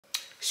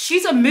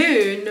She's a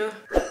moon. Got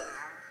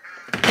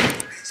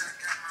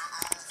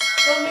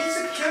me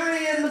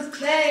security in the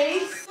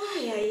place.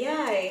 Ay, ay,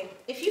 ay.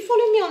 If you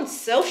follow me on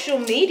social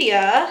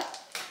media,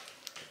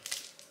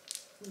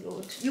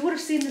 Lord, you would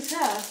have seen this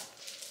hair.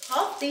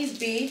 Half these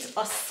beads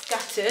are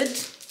scattered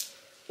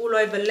all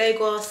over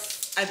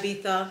Lagos,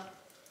 Ibiza,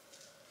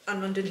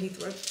 and London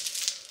Heathrow.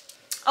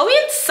 Are we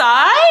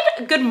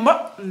inside? Good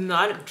morning. No,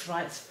 I look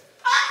dry as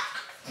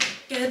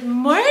Good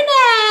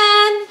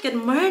morning. Good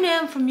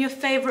morning from your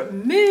favorite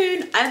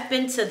moon. I've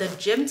been to the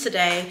gym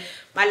today.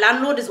 My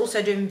landlord is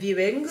also doing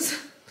viewings.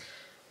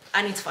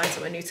 I need to find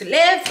somewhere new to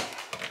live.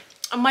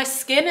 And my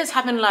skin is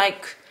having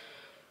like,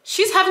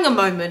 she's having a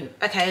moment.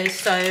 Okay,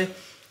 so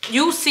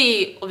you'll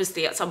see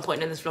obviously at some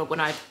point in this vlog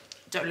when I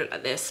don't look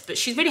like this, but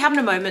she's really having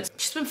a moment.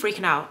 She's been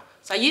freaking out.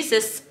 So I used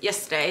this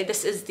yesterday.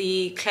 This is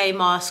the clay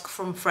mask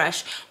from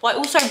Fresh. What I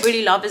also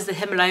really love is the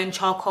Himalayan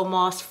charcoal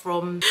mask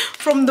from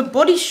the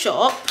Body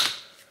Shop.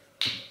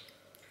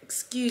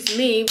 Excuse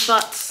me,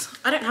 but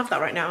I don't have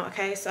that right now,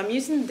 okay? So I'm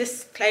using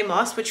this clay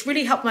mask, which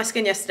really helped my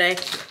skin yesterday.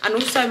 And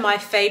also my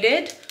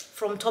Faded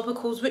from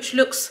Topicals, which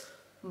looks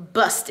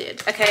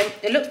busted, okay?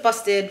 It looks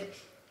busted.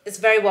 It's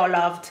very well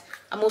loved.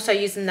 I'm also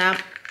using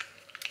that.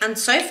 And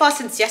so far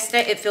since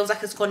yesterday, it feels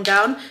like it's gone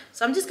down.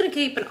 So I'm just gonna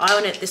keep an eye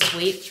on it this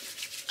week.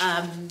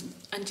 And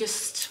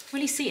just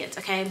really see it,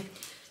 okay?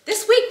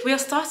 This week we are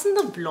starting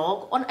the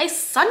vlog on a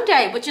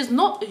Sunday, which is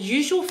not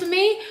usual for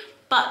me,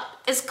 but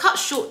it's cut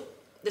short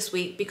this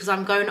week because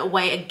I'm going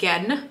away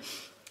again.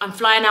 I'm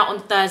flying out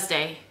on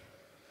Thursday.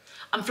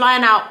 I'm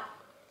flying out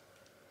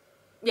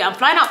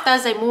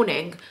Thursday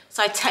morning,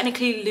 so I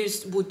technically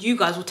lose, well, you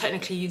guys will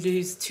technically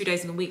lose 2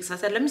 days in the week. So I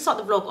said, let me start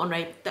the vlog on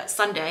that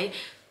Sunday.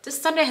 This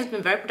Sunday has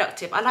been very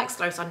productive. I like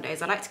slow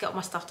Sundays. I like to get all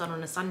my stuff done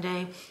on a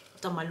Sunday.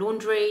 Done my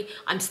laundry.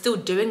 I'm still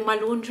doing my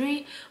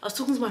laundry. I was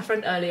talking to my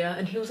friend earlier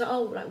and he was like,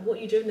 oh, like, what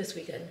are you doing this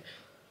weekend?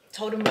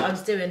 Told him what I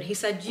was doing. He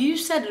said, you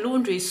said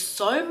laundry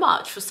so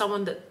much for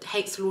someone that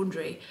hates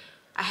laundry.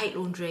 I hate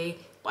laundry,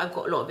 but I've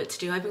got a lot of it to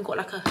do. I even got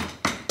like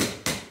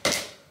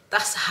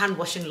that's hand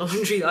washing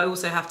laundry that I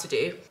also have to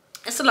do.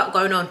 It's a lot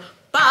going on, and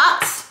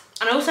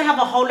I also have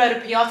a whole load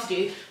of PR to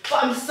do,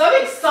 but I'm so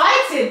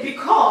excited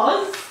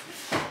because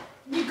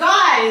you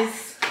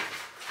guys,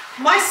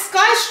 my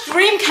Sky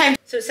Stream came.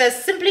 So it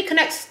says, simply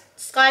connect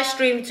Sky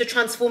Stream to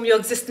transform your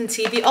existing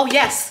TV. Oh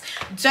yes,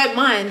 don't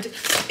mind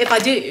if I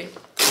do.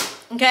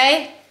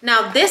 Okay,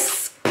 now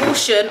this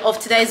portion of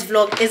today's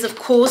vlog is of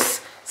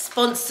course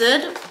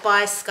sponsored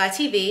by Sky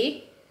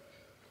TV.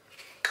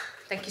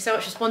 Thank you so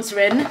much for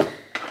sponsoring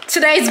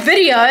today's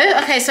video.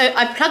 Okay, so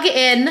I plug it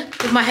in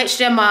with my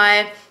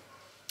HDMI.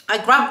 I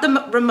grab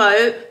the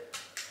remote,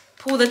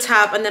 pull the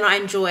tab, and then I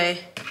enjoy.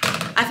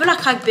 I feel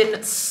like I've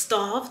been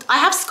starved. I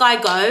have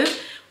Sky Go,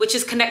 which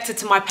is connected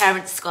to my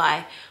parents'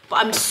 Sky, but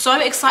I'm so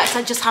excited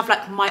to just have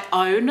like my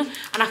own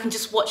and I can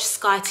just watch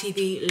Sky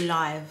TV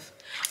live.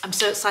 I'm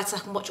so excited I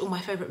can watch all my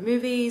favorite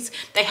movies.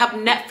 They have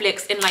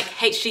Netflix in like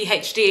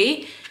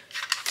HD.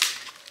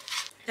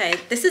 Okay,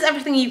 this is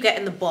everything you get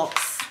in the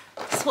box.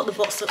 This is what the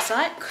box looks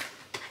like.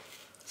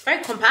 It's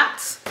very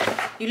compact.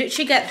 You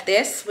literally get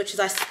this, which is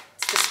the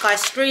Sky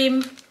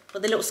Stream,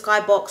 with the little Sky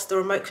box, the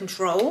remote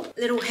control,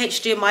 little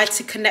HDMI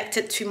to connect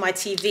it to my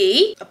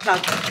TV, a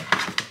plug.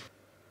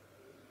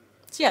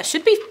 So yeah, it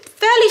should be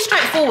fairly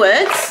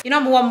straightforward. You know,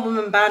 I'm a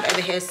one-woman band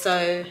over here,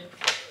 so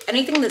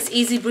anything that's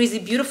easy, breezy,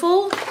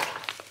 beautiful,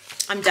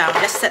 I'm down.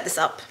 Let's set this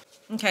up.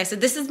 Okay, so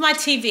this is my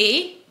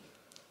TV.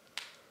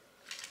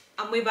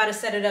 And we're about to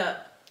set it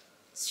up.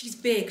 She's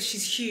big,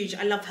 she's huge,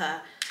 I love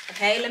her.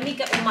 Okay, let me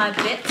get all my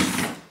bits.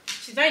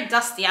 She's very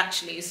dusty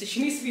actually, so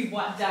she needs to be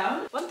wiped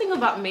down. One thing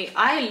about me,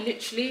 I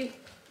literally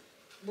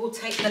will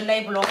take the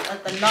label off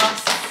at the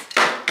last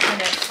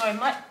minute. Sorry,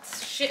 my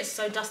shit is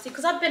so dusty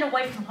because I've been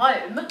away from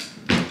home.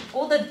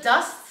 All the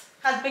dust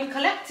has been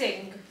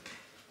collecting.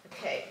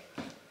 Okay.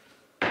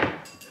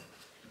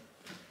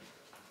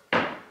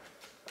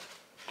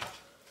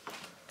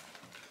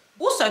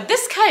 Also,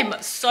 this came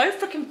so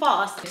freaking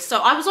fast. So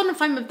I was on the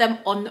phone with them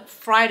on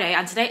Friday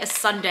and today is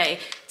Sunday.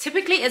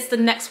 Typically it's the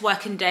next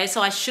working day,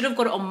 so I should have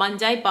got it on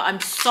Monday, but I'm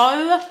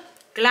so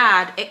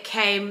glad it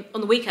came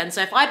on the weekend.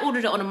 So if I'd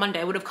ordered it on a Monday,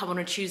 it would have come on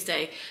a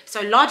Tuesday.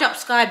 So large up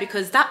Sky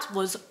because that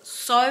was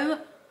so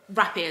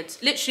rapid.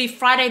 Literally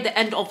Friday, the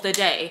end of the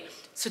day.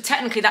 So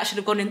technically that should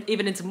have gone in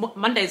even into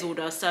Monday's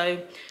order.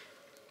 So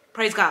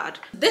praise God.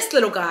 This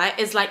little guy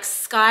is like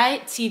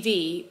Sky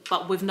TV,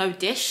 but with no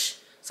dish.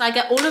 So I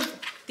get all of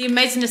the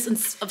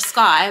amazingness of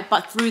Sky,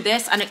 but through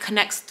this, and it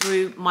connects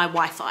through my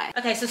Wi-Fi.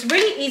 Okay, so it's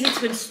really easy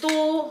to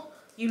install.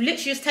 You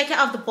literally just take it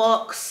out of the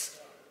box.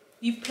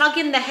 You plug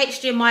in the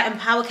HDMI and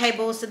power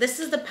cable. So this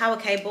is the power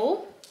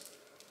cable.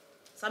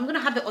 So I'm gonna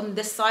have it on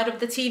this side of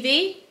the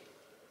TV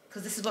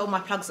because this is where all my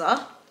plugs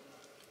are.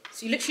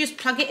 So you literally just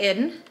plug it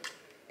in.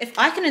 If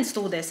I can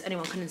install this,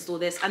 anyone can install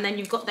this. And then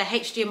you've got the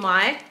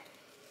HDMI.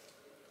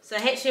 So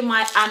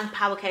HDMI and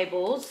power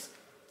cables.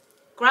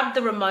 Grab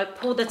the remote,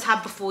 pull the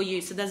tab before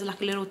use. So there's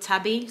like a little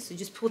tabby, so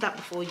just pull that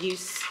before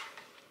use.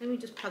 Let me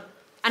just plug.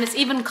 And it's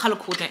even color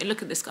coordinated.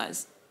 Look at this,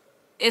 guys.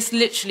 It's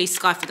literally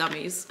Sky for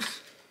Dummies.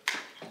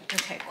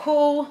 Okay,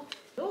 cool.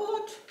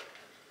 Lord.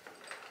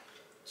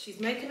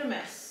 She's making a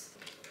mess.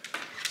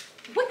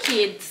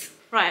 Wicked.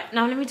 Right,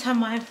 now let me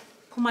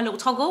pull my little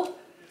toggle.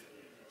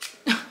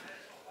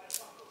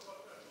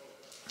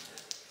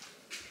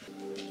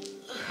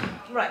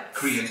 Right.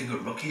 Creating a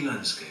rocky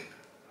landscape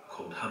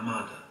called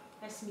Hamada.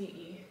 Let's mute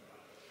you.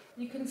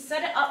 You can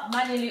set it up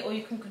manually or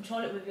you can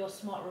control it with your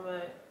smart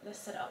remote. Let's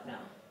set it up now.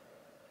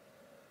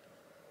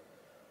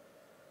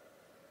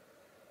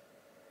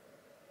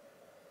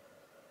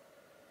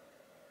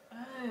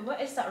 Oh, what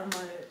is that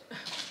remote?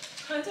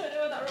 I don't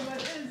know what that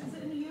remote is. Is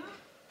it in here?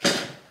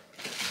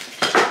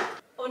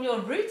 On your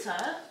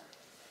router,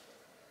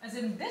 as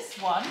in this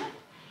one,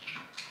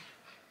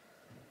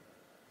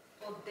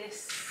 or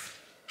this?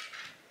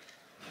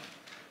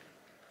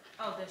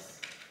 Oh,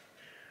 this.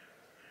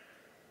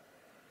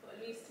 For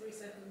at least 3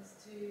 seconds.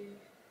 2,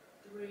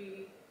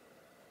 3.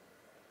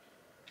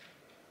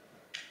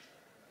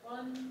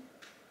 1,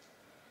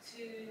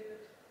 2,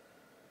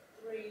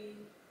 3.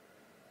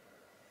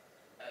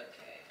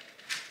 Okay.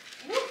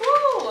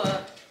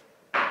 Woohoo!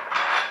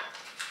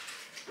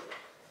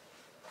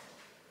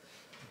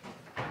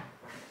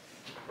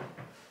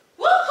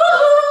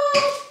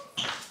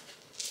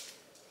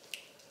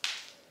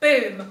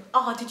 Boom.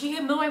 Oh, did you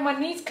hear me when my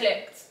knees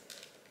clicked?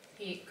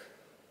 Peek.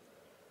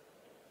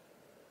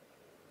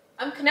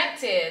 I'm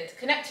connected.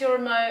 Connect to your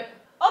remote.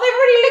 Oh, they've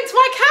already linked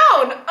my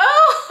account.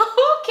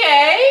 Oh,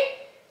 okay.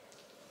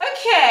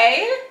 Okay.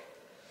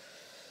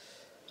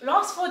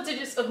 Last 4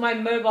 digits of my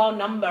mobile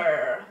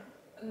number.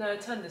 No,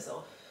 turn this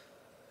off.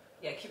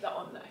 Yeah, keep that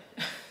on though.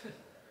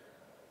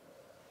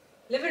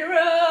 Living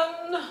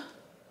room.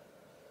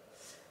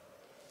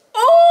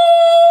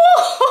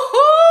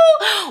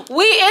 Oh,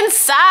 we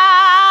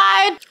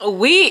inside.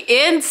 We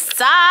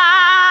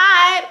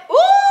inside.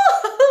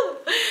 Ooh.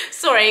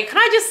 Sorry, can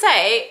I just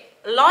say,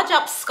 large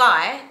up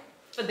Sky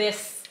for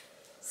this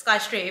Sky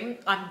stream.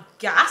 I'm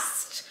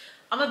gassed.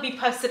 I'm gonna be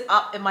posted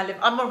up in my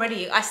living.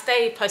 I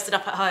stay posted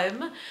up at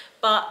home,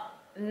 but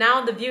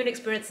now the viewing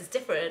experience is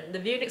different. The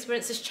viewing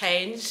experience has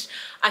changed.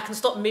 I can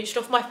stop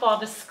mooching off my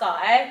father's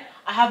Sky.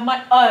 I have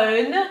my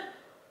own.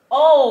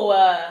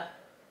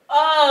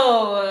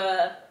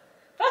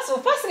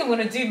 First thing I'm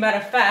gonna do, matter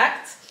of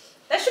fact,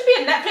 there should be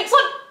a Netflix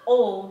on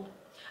all.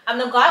 And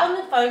the guy on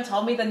the phone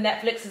told me the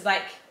Netflix is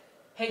like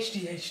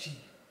HD.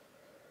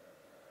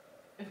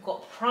 We've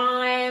got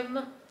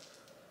Prime.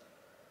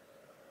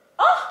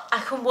 Oh, I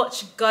can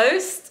watch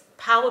Ghost,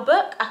 Power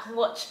Book. I can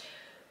watch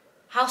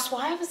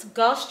Housewives,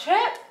 Girls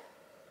Trip.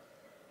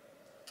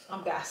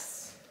 I'm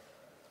gassed.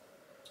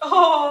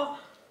 Oh,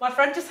 my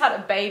friend just had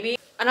a baby.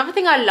 Another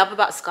thing I love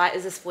about Sky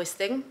is this voice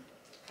thing.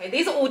 Okay,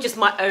 these are all just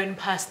my own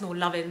personal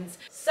lovins.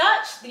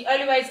 Search The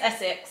Only Way is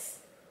Essex.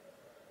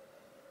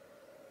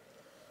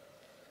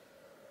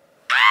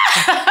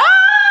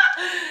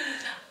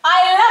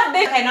 I love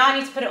this. Okay, now I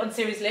need to put it on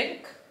Series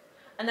Link.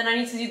 And then I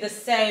need to do the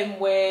same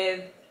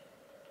with...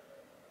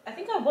 I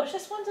think I watched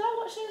this one. Did I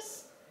watch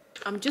this?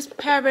 I'm just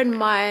pairing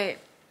my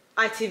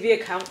ITV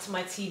account to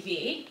my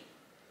TV.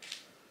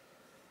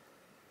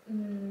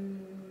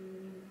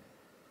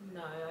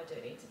 No, I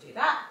don't need to do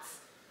that.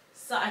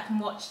 So I can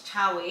watch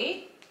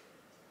Chowie.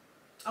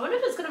 I wonder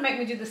if it's going to make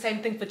me do the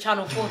same thing for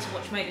Channel 4 to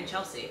watch Made in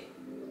Chelsea.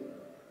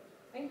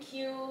 Thank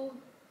you.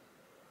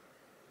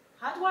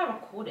 How do I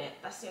record it?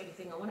 That's the only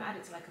thing. I want to add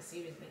it to like a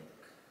series link.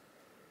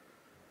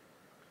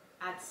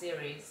 Add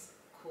series.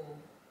 Cool.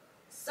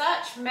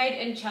 Search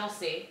Made in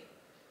Chelsea.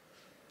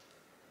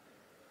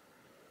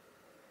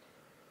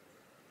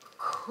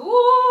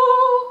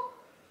 Cool.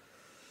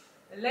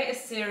 The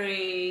latest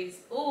series.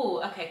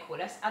 Oh, okay, cool.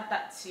 Let's add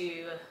that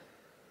to...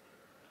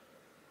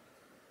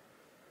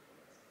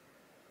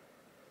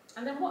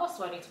 And then what else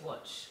do I need to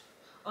watch?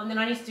 Oh, and then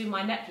I need to do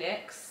my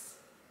Netflix.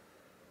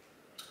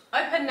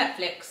 Open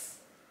Netflix.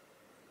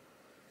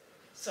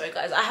 Sorry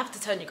guys, I have to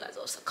turn you guys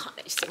off, so I can't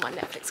let you see my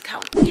Netflix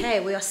account.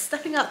 Okay, we are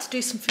stepping out to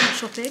do some food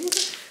shopping.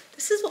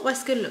 This is what my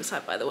skin looks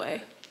like, by the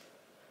way.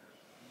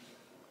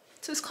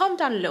 So it's calmed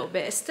down a little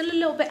bit. It's still a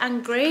little bit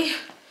angry.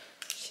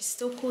 She's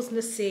still causing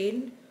a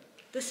scene.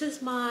 This is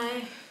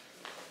my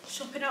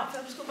shopping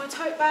outfit. I've just got my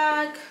tote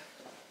bag,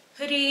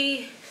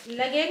 hoodie,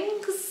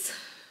 leggings.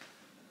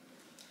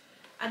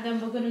 And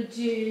then we're gonna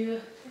do,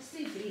 let's do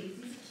these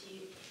are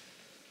cute.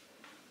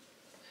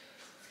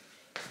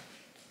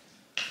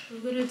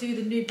 We're gonna do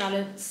the New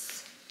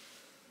Balance.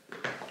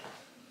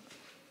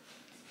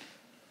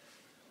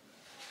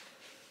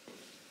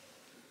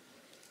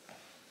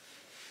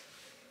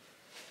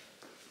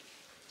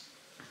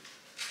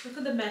 Look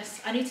at the mess.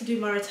 I need to do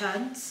my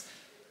returns,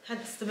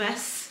 hence the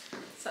mess.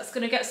 So that's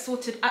gonna get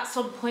sorted at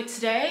some point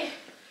today.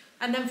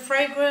 And then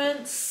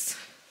fragrance,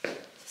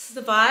 this is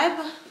the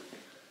vibe.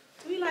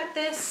 Do we like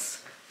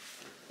this?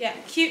 Yeah,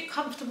 cute,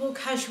 comfortable,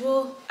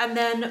 casual. And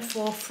then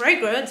for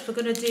fragrance, we're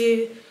gonna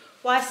do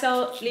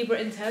YSL Libra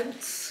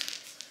Intense.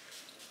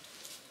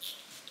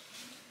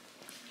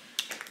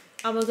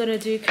 And we're gonna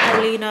do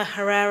Carolina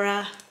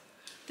Herrera.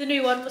 The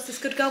new one, what's this,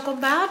 Good Girl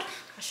Gone Bad?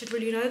 I should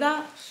really know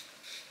that.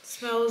 It's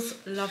Smells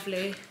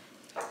lovely.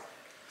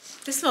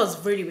 This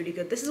smells really, really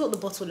good. This is what the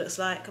bottle looks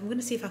like. I'm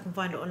gonna see if I can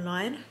find it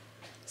online.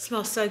 It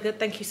smells so good,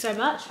 thank you so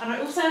much. And it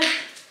also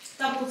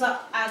doubles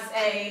up as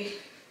a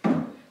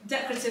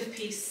decorative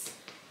piece.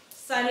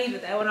 So I leave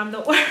it there when I'm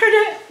not wearing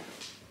it.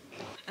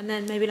 And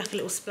then maybe like a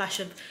little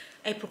splash of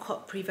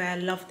apricot privé. I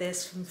love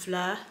this from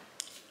Fleur.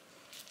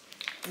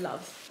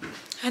 Love.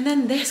 And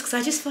then this, because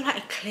I just feel like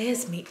it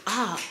clears me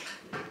up.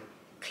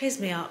 Clears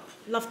me up.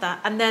 Love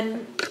that. And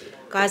then,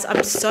 guys,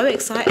 I'm so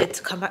excited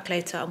to come back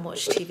later and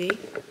watch TV.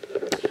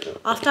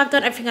 After I've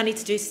done everything I need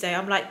to do today,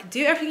 I'm like,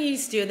 do everything you need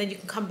to do and then you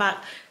can come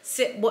back,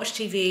 sit, watch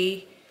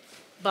TV.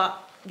 But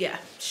yeah,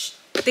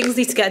 things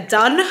need to get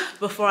done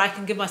before I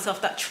can give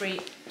myself that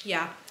treat.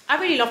 Yeah, I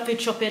really love food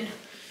shopping.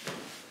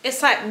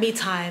 It's like me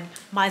time,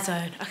 my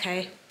zone,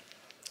 okay?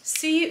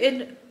 See you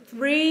in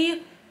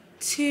 3,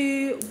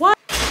 2, 1.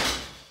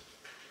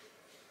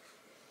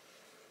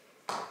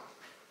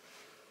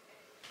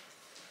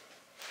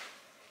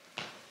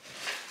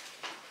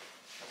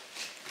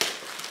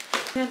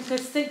 I'm so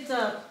synced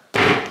up.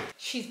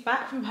 She's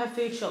back from her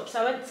food shop.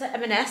 So I went to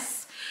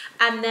M&S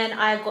and then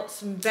I got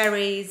some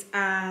berries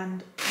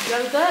and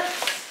yogurt.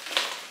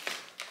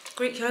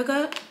 Greek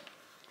yogurt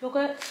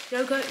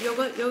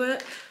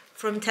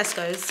from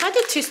Tesco's. So I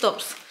did 2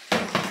 stops.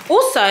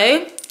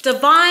 Also,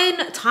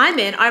 divine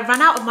timing. I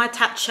ran out of my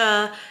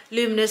Tatcha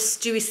Luminous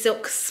Dewy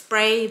Silk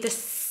Spray.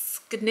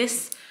 This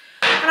goodness.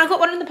 And I got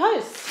one in the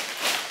post.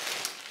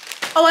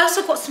 Oh, I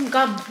also got some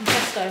gum from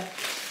Tesco.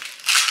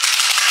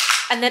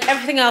 And then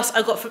everything else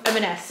I got from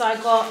M&S. So I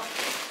got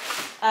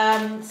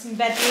some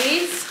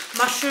veggies,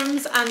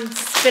 mushrooms and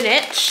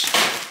spinach.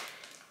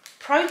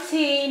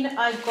 Protein,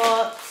 I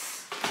got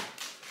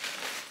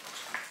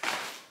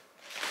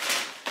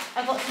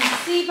some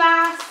sea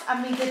bass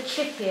and we did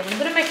chicken. I'm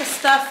gonna make a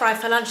stir fry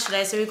for lunch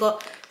today. So we've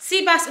got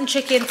sea bass and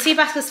chicken. Sea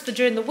bass is for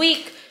during the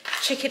week.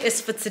 Chicken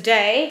is for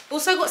today.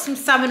 Also got some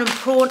salmon and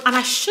prawn, and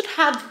I should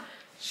have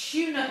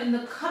tuna in the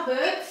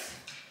cupboard.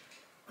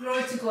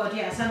 Glory to God,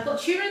 yes. I've got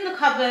tuna in the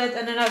cupboard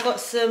and then I've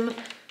got some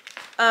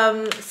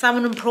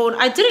salmon and prawn.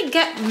 I didn't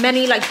get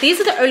many, like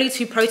these are the only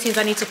 2 proteins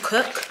I need to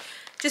cook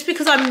just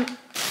because I'm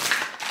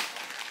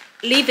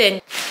leaving.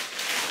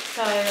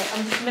 So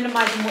I'm just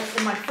minimizing what's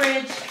in my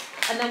fridge.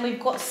 And then we've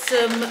got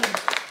some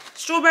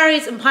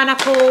strawberries and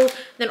pineapple.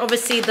 Then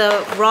obviously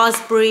the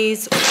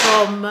raspberries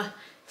from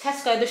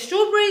Tesco. The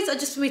strawberries are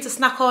just for me to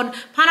snack on,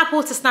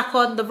 pineapple to snack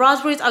on. The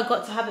raspberries I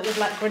got to have it with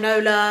like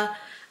granola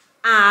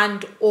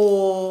and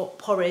or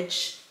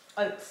porridge.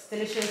 Oats,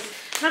 delicious.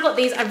 And I got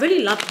these, I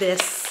really love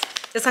this.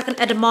 It's like an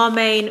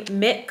edamame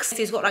mix.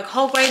 It's got like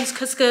whole grains,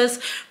 couscous,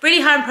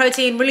 really high in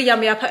protein, really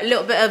yummy. I put a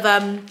little bit of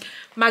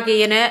Maggi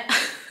in it.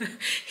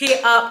 Heat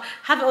it up,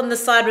 have it on the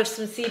side with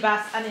some sea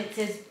bass, and it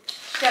is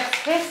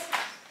chef's kiss.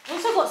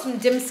 Also got some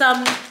dim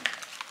sum,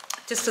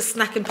 just for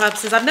snacking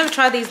purposes. I've never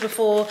tried these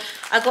before.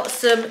 I got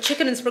some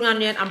chicken and spring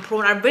onion and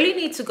prawn. I really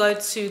need to go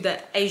to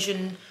the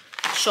Asian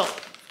shop,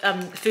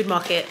 food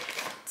market,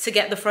 to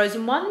get the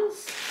frozen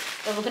ones.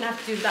 But we're gonna have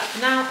to do that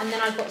for now. And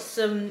then I got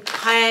some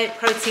high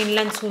protein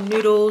lentil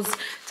noodles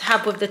to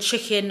have with the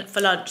chicken for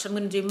lunch. So I'm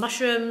gonna do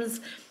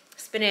mushrooms,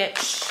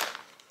 spinach,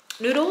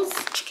 noodles,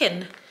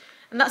 chicken.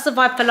 And that's the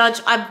vibe for lunch.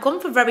 I've gone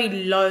for very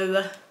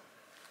low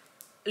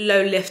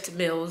lift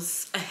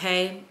meals,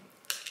 okay?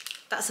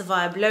 That's a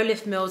vibe, low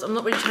lift meals. I'm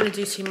not really trying to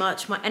do too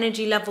much. My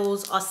energy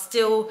levels are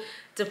still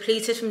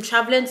depleted from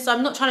traveling, so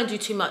I'm not trying to do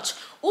too much.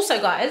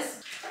 Also guys,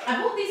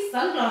 I bought these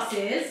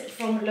sunglasses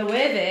from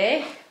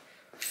Loewe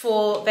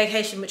for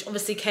vacation, which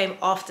obviously came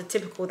after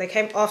typical. They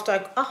came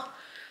after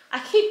I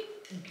keep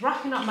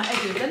wrapping up my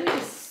edges. Let me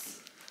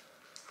just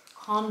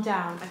calm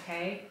down,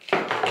 okay?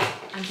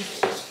 And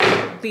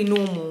just be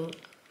normal.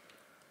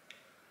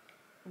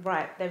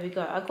 Right, there we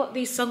go. I got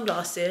these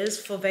sunglasses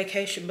for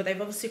vacation, but they've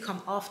obviously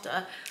come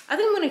after. I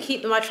think I'm going to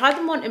keep them. I tried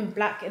them on in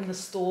black in the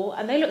store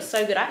and they look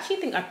so good. I actually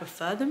think I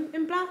prefer them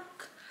in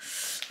black.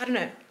 I don't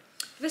know.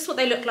 This is what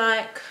they look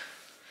like.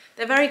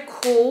 They're very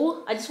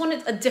cool. I just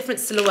wanted a different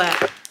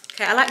silhouette.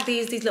 Okay, I like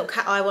these little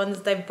cat eye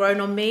ones. They've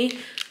grown on me.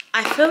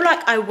 I feel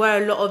like I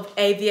wear a lot of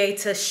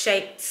aviator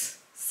shaped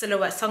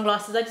silhouette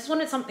sunglasses. I just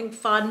wanted something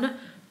fun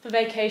for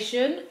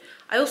vacation.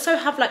 I also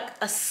have like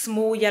a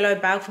small yellow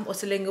bag from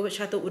Ottolenghi, which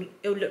I thought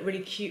it would look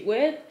really cute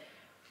with.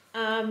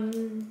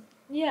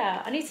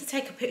 Yeah, I need to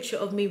take a picture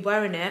of me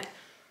wearing it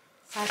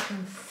so I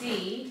can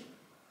see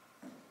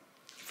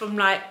from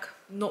like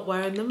not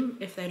wearing them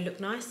if they look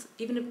nice,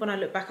 even if when I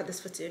look back at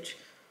this footage.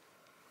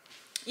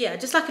 Yeah,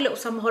 just like a little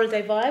summer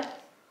holiday vibe.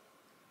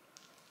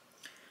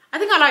 I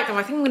think I like them.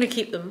 I think I'm going to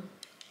keep them.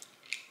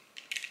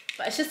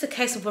 But it's just a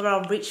case of whether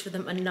I'll reach for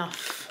them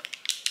enough.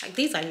 Like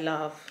these I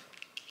love.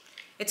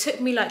 It took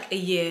me like a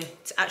year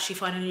to actually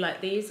finally like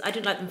these. I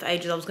didn't like them for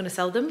ages. I was going to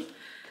sell them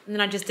and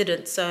then I just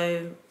didn't.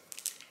 So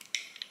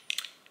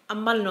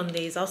I'm mulling on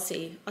these. I'll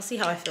see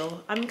how I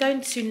feel. I'm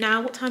going to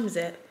now, what time is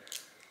it?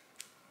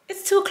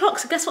 It's 2 o'clock.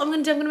 So guess what I'm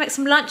going to do? I'm going to make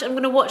some lunch. I'm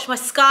going to watch my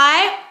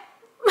Sky.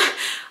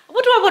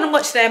 What do I want to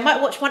watch today? I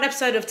might watch one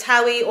episode of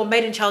Towie or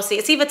Made in Chelsea.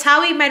 It's either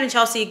Towie, Made in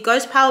Chelsea,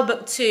 Ghost Power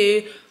Book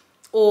 2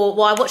 Or,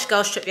 well, I watched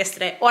Girls Trip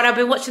yesterday. Or I've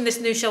been watching this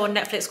new show on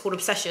Netflix called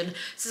Obsession.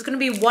 So it's going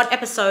to be 1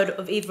 episode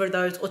of either of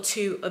those or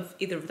 2 of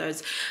either of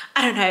those.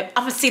 I don't know.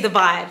 I'm going to see the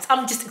vibes.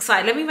 I'm just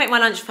excited. Let me make my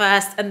lunch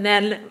first and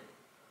then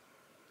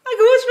I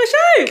can watch my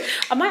show.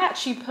 I might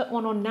actually put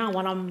one on now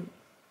while I'm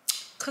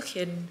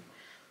cooking.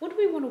 What do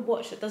we want to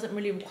watch that doesn't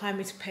really require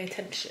me to pay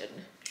attention?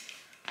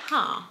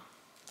 Huh.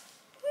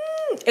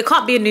 It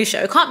can't be a new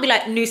show. It can't be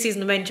like new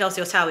season of Main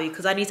Chelsea or Towie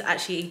because I need to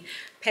actually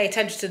pay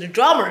attention to the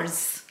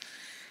dramas.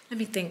 Let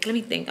me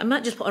think. I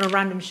might just put on a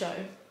random show.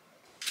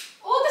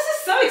 Oh, this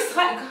is so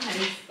exciting,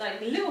 guys.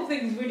 Like, little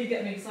things really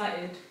get me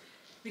excited.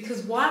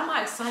 Because why am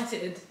I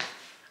excited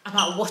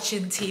about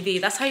watching TV?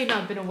 That's how you know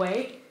I've been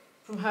away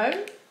from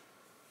home.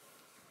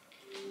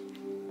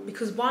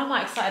 Because why am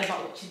I excited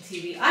about watching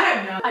TV? I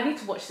don't know. I need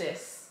to watch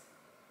this.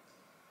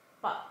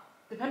 But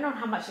depending on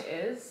how much it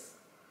is,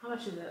 how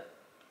much is it?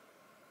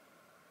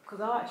 Because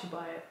I'll actually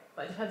buy it,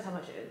 but it depends how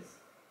much it is.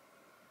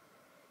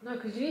 No,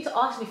 because you need to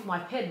ask me for my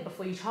PIN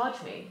before you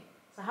charge me.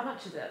 So how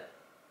much is it?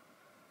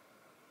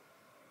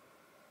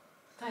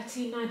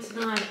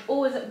 $13.99.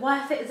 Oh, is it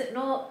worth it? Is it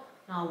not?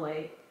 No, I'll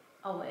wait.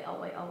 I'll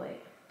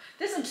wait.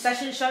 This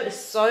Obsession show is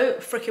so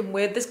freaking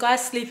weird. This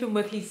guy's sleeping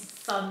with his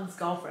son's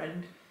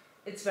girlfriend.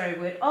 It's very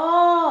weird.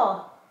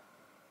 Oh,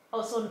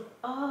 it's on.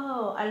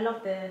 Oh, I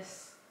love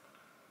this.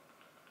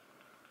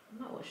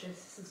 I might watch this.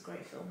 This is a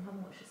great film. I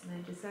haven't watched this in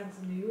ages. Gangs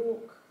of New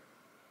York.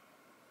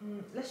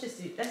 Let's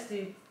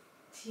do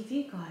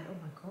TV Guide. Oh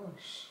my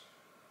gosh.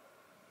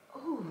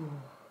 Oh.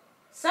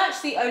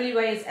 Search The Only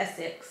Way is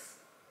Essex.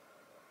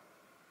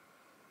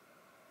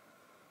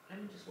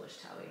 Let me just watch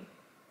Towie.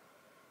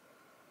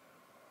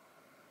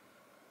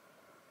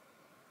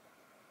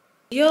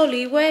 The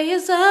only way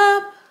is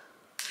up,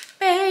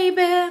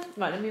 baby. Right,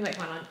 let me make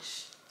my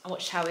lunch. I'll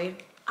watch Towie.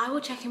 I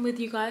will check in with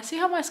you guys. See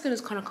how my skin has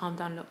kind of calmed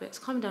down a little bit. It's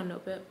calmed down a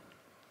little bit.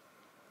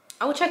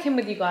 I will check in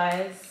with you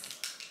guys.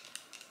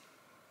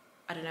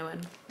 I don't know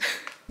when.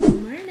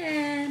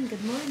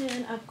 Good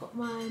morning. I've got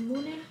my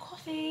morning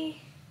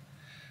coffee.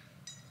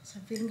 So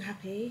I'm feeling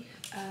happy.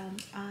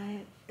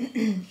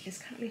 It's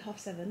currently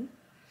 7:30.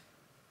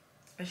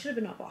 I should have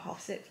been up about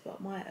 6:30,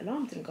 but my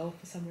alarm didn't go off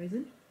for some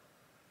reason.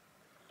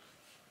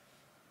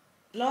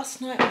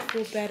 Last night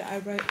before bed, I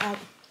wrote out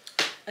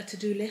a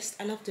to-do list.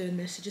 I love doing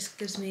this. It just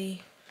gives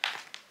me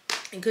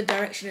a good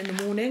direction in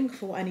the morning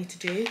for what I need to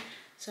do.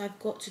 So I've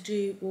got to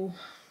do, well,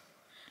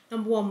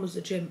 number 1 was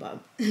the gym, but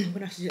I'm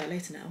gonna have to do that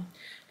later now.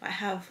 But I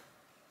have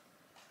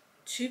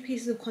 2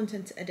 pieces of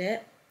content to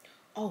edit.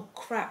 Oh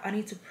crap, I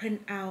need to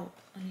print out,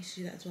 I need to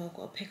do that as well. I've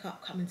got a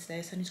pickup coming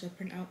today, so I need to go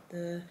print out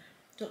the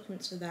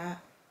documents for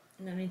that.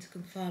 And then I need to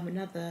confirm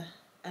another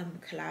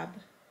collab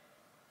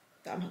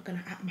that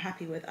I'm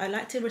happy with. I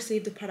like to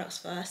receive the products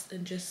first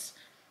and just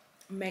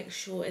make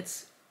sure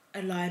it's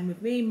aligned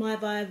with me, my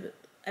vibe,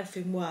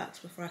 everything works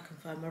before I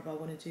confirm whether I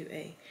want to do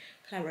a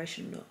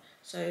collaboration or not.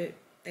 So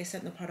they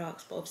sent the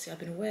products, but obviously I've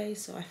been away,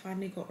 so I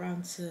finally got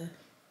round to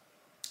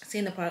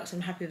seeing the products.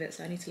 I'm happy with it,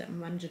 so I need to let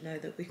my manager know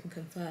that we can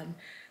confirm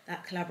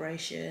that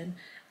collaboration.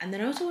 And then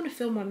I also want to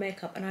film my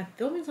makeup, and I'm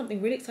filming something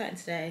really exciting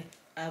today,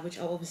 which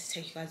I'll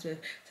obviously take you guys with.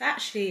 So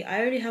actually,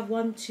 I only have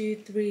 1, 2,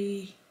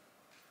 3,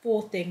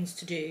 4 things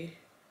to do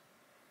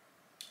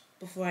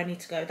before I need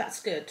to go. That's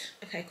good.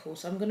 Okay, cool.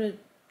 So I'm gonna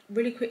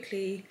really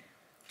quickly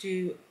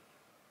do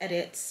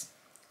edits.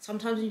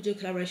 Sometimes when you do a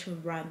collaboration with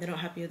a brand, they're not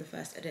happy with the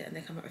first edit and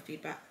they come out with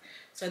feedback.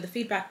 So the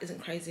feedback isn't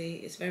crazy.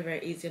 It's very,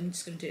 very easy. I'm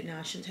just gonna do it now.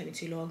 It shouldn't take me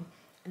too long.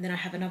 And then I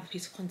have another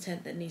piece of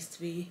content that needs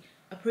to be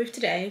approved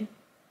today,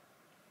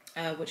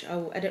 which I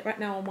will edit right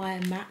now on my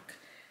Mac,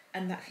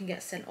 and that can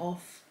get sent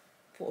off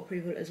for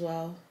approval as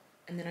well.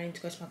 And then I need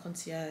to go to my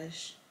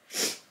concierge.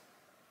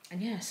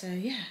 And yeah, so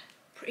yeah,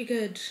 pretty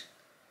good.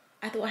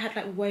 I thought I had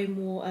like way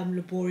more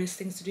laborious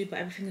things to do, but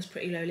everything was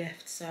pretty low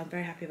lift, so I'm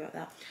very happy about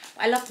that.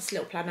 But I love this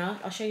little planner.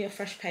 I'll show you a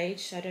fresh page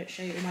so I don't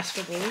show you all my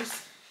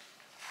scribbles.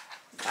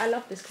 But I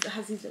love this because it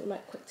has these little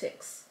like quick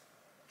ticks.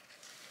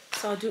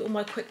 So I'll do all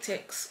my quick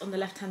ticks on the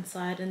left hand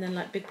side, and then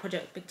like big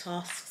project, big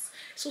tasks.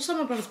 It's also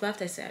my brother's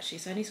birthday today actually,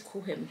 so I need to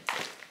call him.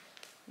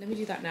 Let me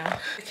do that now.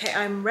 Okay,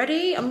 I'm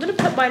ready. I'm gonna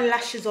put my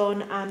lashes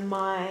on and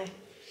my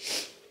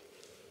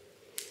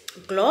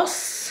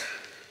gloss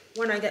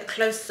when I get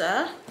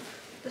closer.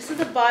 This is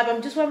the vibe.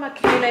 I'm just wearing my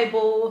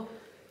K-label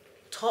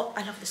top.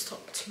 I love this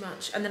top too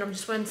much. And then I'm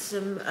just wearing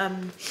some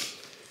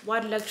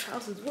wide leg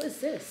trousers. What is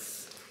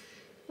this?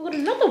 I've got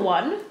another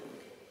one.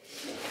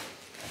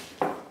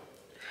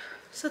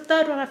 It's the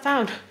third one I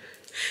found.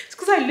 It's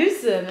because I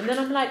lose them and then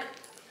I'm like,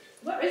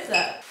 where is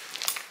that?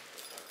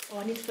 Oh,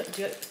 I need to put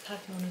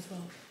perfume on as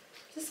well.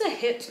 Is this a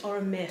hit or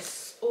a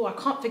miss? Oh, I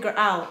can't figure it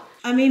out.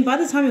 I mean, by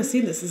the time you're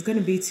seeing this, it's going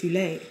to be too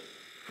late.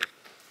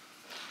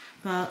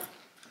 But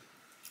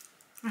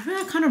I think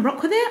I kind of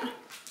rock with it.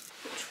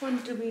 Which one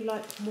do we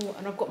like more?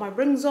 And I've got my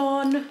rings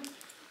on.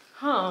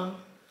 Huh.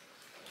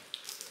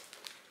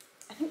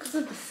 I think because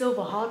of the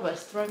silver hardware,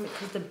 it's throwing me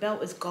because the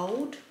belt is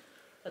gold,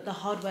 but the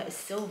hardware is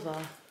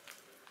silver.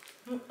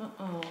 But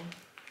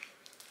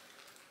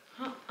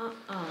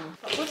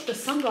what's the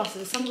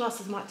sunglasses? The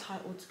sunglasses might tie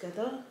it all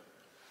together.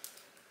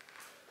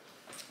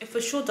 It for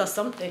sure does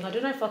something. I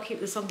don't know if I'll keep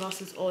the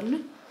sunglasses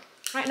on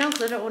right now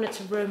because I don't want it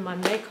to ruin my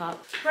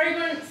makeup.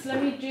 Fragrance,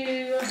 let me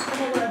do, oh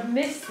my god, I've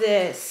missed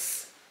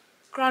this.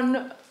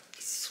 Grand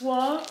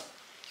Soir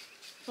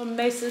from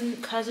Maison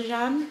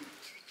Kazan.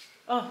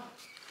 Oh,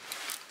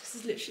 this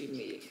is literally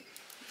me.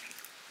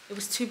 It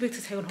was too big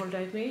to take on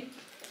holiday with me,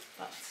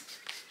 but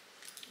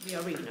we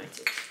are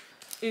reunited.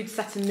 Oud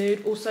Satin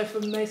Nude, also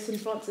from Maison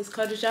Francis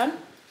Kazan.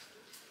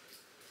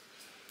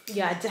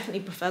 Yeah, I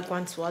definitely prefer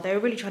Grand Soir. They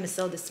were really trying to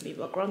sell this to me,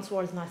 but Grand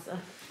Soir is nicer.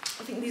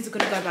 I think these are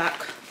gonna go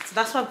back. So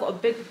that's why I've got a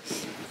big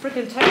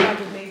freaking tote bag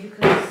with me,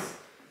 because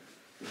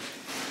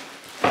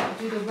I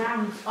do the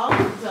rounds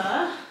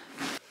after.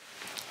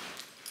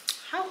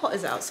 How hot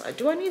is it outside?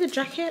 Do I need a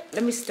jacket?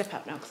 Let me step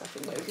out now because I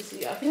think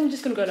I think I'm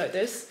just gonna go like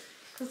this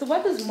because the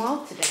weather's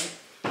mild today.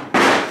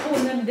 Oh,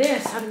 and then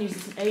this, I haven't used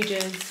this in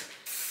ages.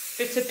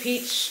 Bitter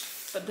peach,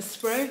 but the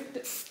spray.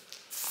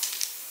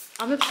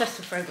 I'm obsessed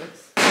with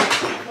fragrance.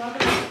 So I'm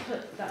gonna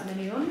put that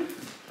many on.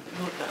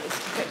 Not those.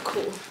 Okay,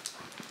 cool.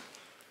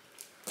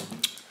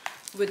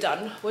 We're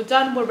done. We're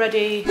done. We're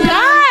ready. Guys!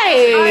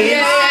 Oh,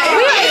 yeah.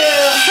 We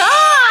are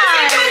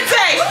done!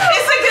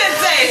 It's a good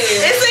day.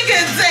 It's a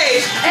good day.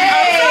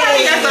 Hey!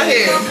 You guys are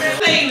here.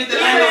 Playing with the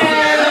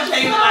lineup.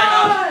 Playing with the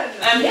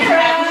lineup. We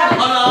have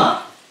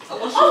Honor. The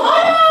one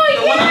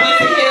that went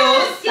to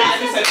Hills. That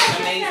episode was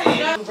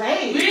amazing.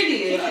 Great. Really?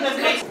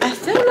 I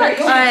feel like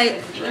I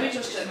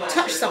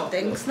touched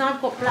something because now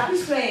I've got black.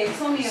 What's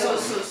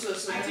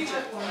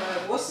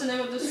the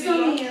name of the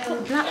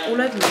studio? Black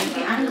all over me. I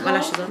haven't got my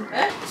lashes on.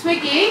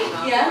 Twiggy?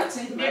 Yeah?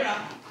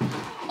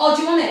 Oh,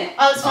 do you want it?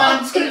 Oh, it's fine. I'm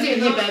just going to do it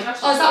here, babe.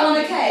 Oh, is that one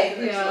okay?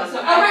 Yeah.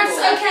 Alright, it's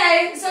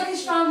okay. It's okay,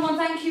 she found one.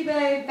 Thank you,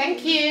 babe.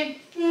 Thank you.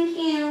 Thank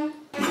you.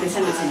 They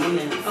send it to me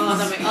in it. Oh,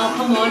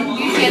 come on.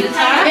 You get the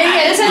time.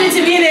 Yeah, they sent it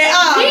to me in it.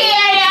 Oh.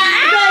 Yeah.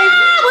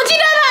 Would you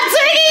know that,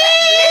 Twiggy?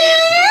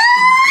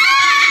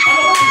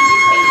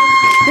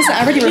 Listen,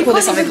 I already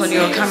recorded something on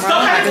your camera.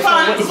 Stop having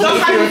fun. Stop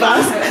having fun.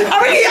 I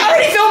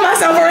already filmed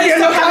myself already on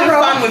your Stop having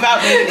camera. fun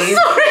without me, please.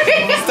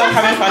 Stop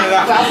having fun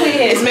without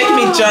me. It's making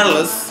me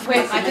jealous.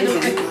 Wait, I did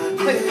a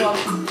quick vlog.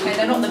 Okay,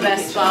 they're not the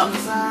best, but...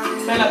 So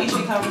like,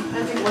 Uche come.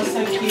 It was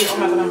so cute. Oh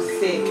my god, I'm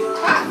sick.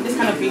 This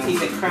kind of beauty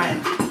is like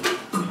crying.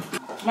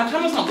 My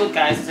camera's not good,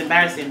 guys. It's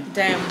embarrassing.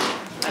 Damn.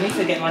 I need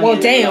to get money.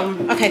 Well,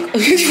 damn. Okay. What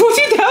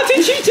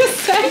did you just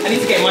say? I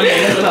need to get money.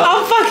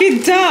 I'm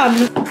fucking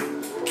done.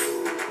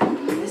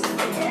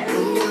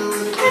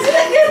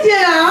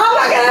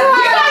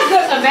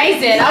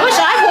 Amazing. I wish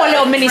I wore a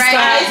little mini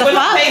skirt. We're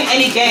not playing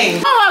any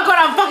game. Oh my god,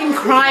 I'm fucking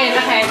crying.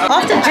 Okay.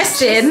 After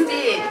Justin,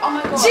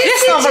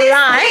 just of a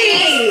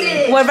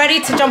lie, we're ready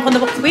to jump on the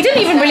boat. We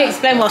didn't even really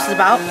explain what this is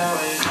about,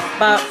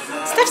 but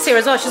Steph's here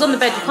as well. She's on the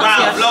bed. You can't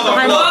see her.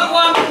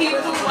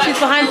 She's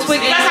behind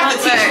Twiggy. You guys have to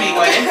teach me,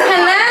 boy.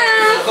 Hello.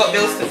 I've got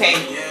bills to pay.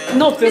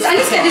 Not bills. I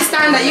need to get this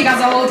stand that you guys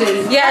are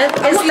holding. Yeah,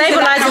 it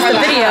stabilizes the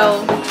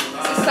video.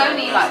 It's a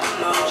Sony like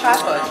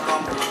tripod.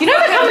 You know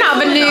we're coming out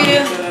of a new.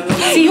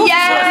 See,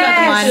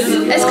 Yes.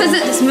 It's because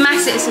it's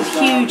massive. It's a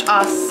huge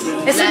ass.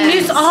 It's a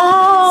new.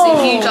 Oh.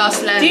 It's a huge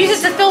ass lens. Do you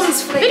use it to film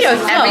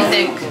videos? as well?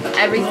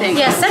 Everything.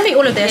 Yeah, send me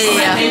all of this.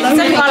 Yeah.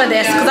 Send me all of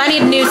this because I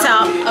need a new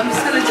setup. I'm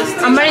just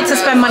gonna I'm ready to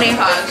spend money.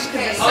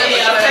 It's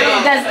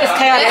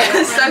chaotic.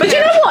 But you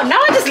know what?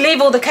 Now I just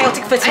leave all the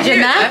chaotic footage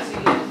in there.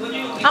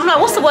 I'm like,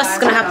 what's the worst that's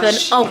gonna happen?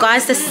 Oh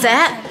guys, the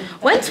set.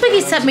 When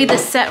Twiggy sent me the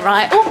set,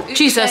 right? Oh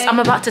Jesus, I'm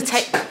about to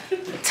take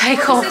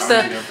off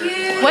the.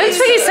 When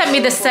Twiggy sent me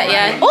the set,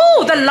 yeah.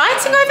 Oh, the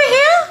lighting over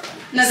here.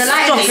 No, the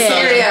lighting is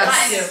serious.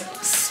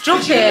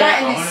 Stop The it.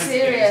 lighting is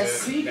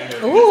serious.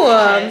 Ooh,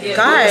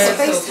 guys.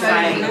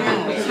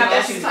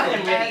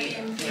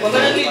 We're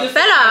gonna do the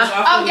Bella.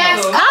 Oh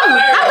yes. Come.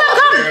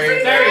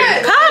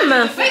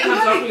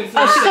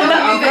 Oh, she's coming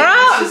back.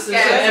 Girl.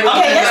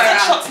 Okay, let's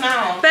take shots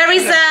now.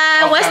 Berry's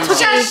there. Where's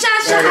Twiggy?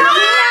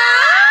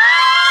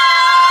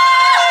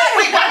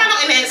 Wait, why am I not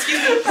in it?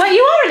 Excuse me. Wait,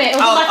 you are in it. It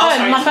was my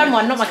phone. sorry. My phone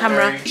one, not my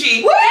camera.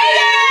 G.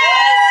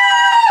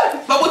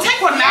 But we'll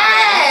take one now.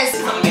 Yes.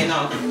 It's not okay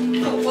now.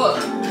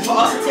 For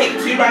us to take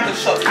 2 rounds of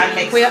shots and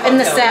make. We are in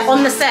the set.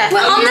 On the set.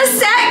 We're on the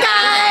set,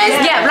 guys.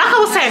 Yeah, like I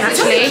was saying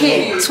actually,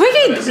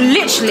 Twiggy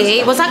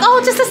literally was like, oh,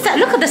 just a set.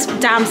 Look at this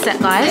damn set,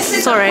 guys.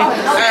 Sorry.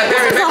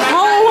 This is a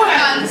whole.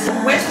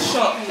 Where's the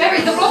shot? The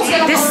vlog's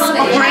going This on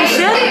Sunday.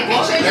 operation.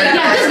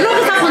 Yeah, this vlog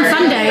is up on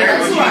Sunday. Yeah,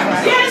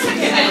 it's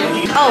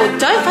okay. Oh,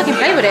 don't fucking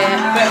play with it.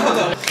 Wait, hold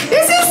on.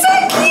 This is so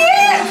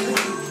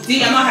cute. D,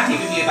 I'm not happy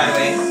with you, by the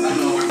way.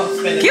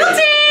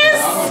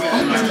 Guilties!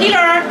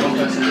 Healer!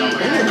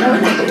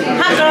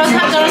 Hot girls,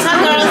 hot girls, hot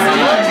girls.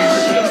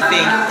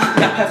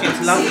 That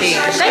perfume's lovely.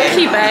 Thank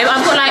you, babe.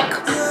 I've got like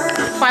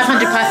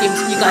 500 perfumes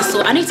you guys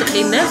saw. I need to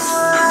clean this.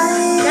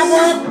 Yeah,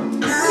 what?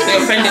 So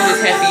your friend did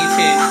this hair for you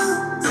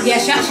too? Yeah,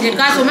 she actually did.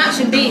 Guys, we're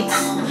matching beads.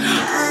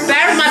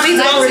 Bear my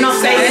beads are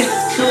enough, guys.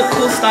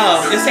 Cool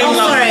stuff. You're saying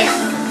love. Sorry.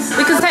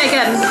 We can say it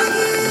again.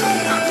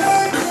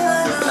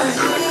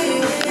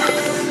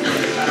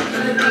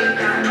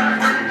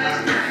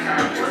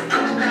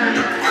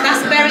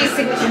 That's Berry's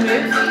signature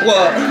move.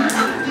 What?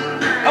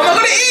 Oh my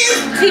god, it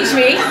is! Teach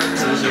me.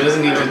 She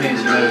wasn't even here.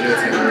 She never did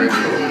take a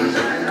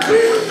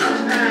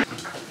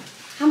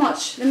How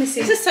much? Let me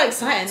see. This is so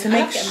exciting. To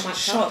make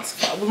shots.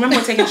 Remember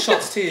we're taking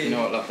shots too. You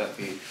know what? Love that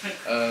for you. I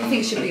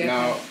think it should be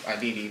now,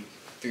 ideally,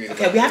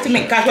 Okay, we have to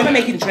make, guys, when we're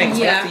making drinks,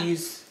 we have to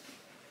use...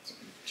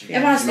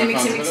 Everyone has to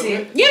mix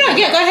it. Yeah, no,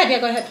 yeah, go ahead,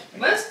 go ahead.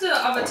 Where's the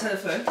other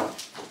telephone?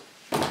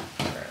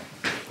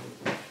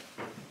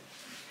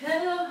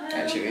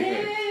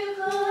 Actually,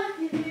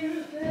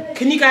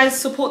 Can you guys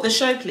support the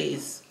show,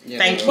 please? Yeah,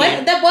 Thank you.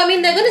 Wait, well, I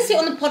mean, they're going to see it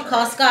on the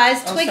podcast,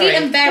 guys. Oh, Twiggy sorry.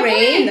 and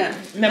Berry. No,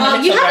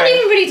 You haven't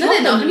even really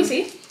told them. Let me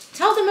see.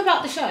 Tell them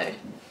about the show.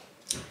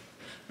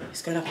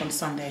 It's going up on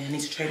Sunday. I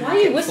need to trademark Why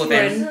are you it before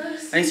then.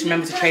 whispering? I need to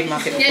remember to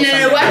trademark it before Yeah, no,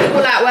 Sunday. work it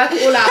all out, work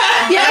it all out.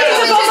 Yeah,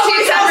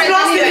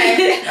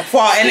 For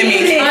our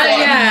enemies. Oh,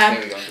 yeah.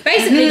 There we go.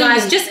 Basically,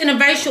 guys, just in a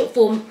very short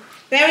form,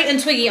 Berry and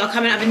Twiggy are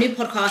coming out with a new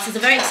podcast. It's a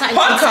very exciting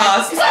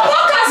Podcast? It's a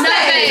podcast, No,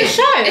 babe. it's a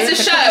show. It's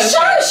a show.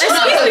 Excuse me,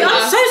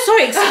 I'm so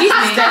sorry. Excuse me. I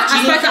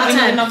spoke out of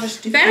turn. another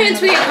Berry and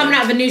Twiggy are coming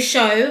out with a new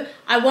show.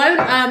 I won't.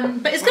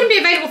 But it's going to be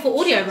available for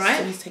audio, right?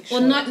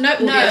 Or no audio.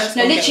 No,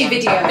 literally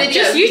video.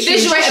 Just YouTube.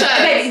 Visual show.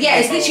 Yeah,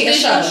 it's literally a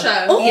show.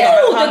 Oh,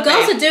 Yeah. the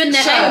girls are doing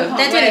their Show. own.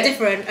 They're doing it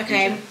different.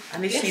 Okay. I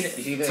need to see that.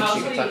 If you go, she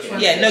can tuck it.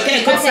 Yeah, no,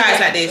 get a good size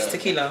like this,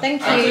 tequila.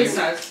 Thank Okay. you.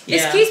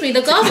 Yeah. Excuse me,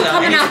 the girls are Tequila,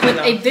 coming I need out with a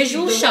tequila.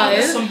 visual show.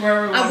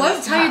 I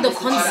won't tell you the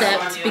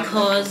concept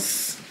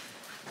because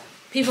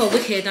people are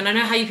wicked and I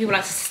know how you people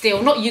like to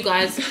steal. Not you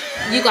guys.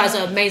 You guys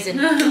are amazing.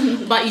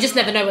 But you just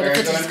never know where the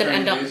footage is going to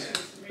end up.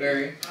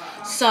 Very.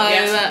 So I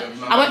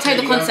won't tell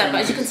you the concept,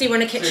 but as you can see, we're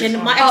in the kitchen.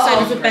 My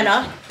episode is with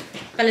Bella.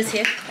 Bella's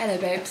here. Hello,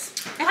 babes.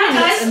 Everything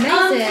looks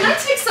amazing. Can I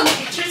take some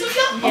pictures of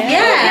you?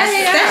 Yeah,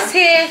 Steph's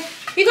here.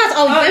 You guys,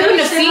 they wouldn't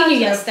have seen you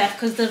yet, Steph,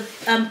 because the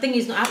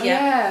thingy's not out yet.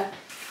 Yeah.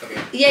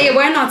 Okay. Yeah,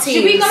 we're in our team.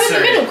 Should we go in the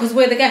Sorry. middle because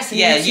we're the guests? And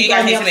Yeah, two you go guys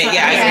on the need to make- other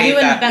yeah, I side? agree you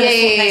with and that. Bella Yeah,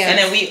 swap yeah, places. And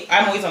then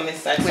I'm always on this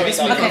side. So this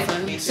we one. can-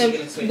 Okay, we so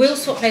can switch. we'll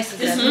swap places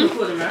then,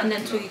 and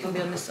then Twiggy can be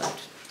on this side.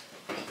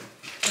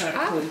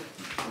 Oh,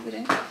 let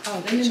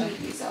me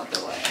move these out the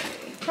way.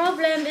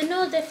 Problem in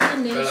all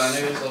definition. Well, I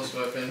know it's all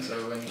spoken, so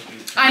when you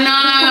speak. I know, I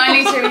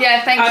need to,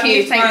 yeah, thank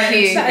you. That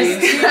is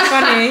too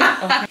funny.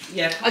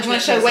 Yeah. I just want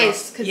to show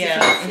waist. Cause Yeah.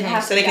 it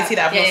has So they can see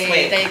that I've lost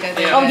weight. There you go.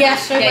 There you Oh go. yeah,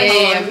 show Yeah, waist.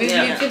 yeah, yeah.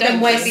 Yeah. We've Them done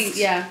waist. waist.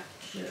 Yeah.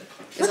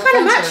 We're kind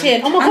of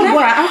matching. Oh my god,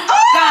 what? I'm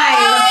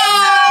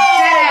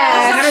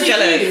kind of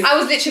jealous. I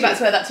was literally about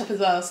to wear that top as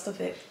well. Stop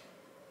it.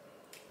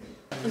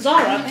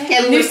 Zara.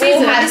 Yeah, New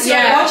season.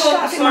 Yeah.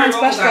 I think mine's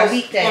fresh for a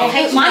weekday.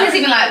 Mine is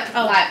even like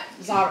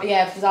Zara.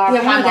 Yeah, Zara.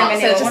 Yeah, one of them Primark, so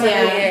anyway, just one of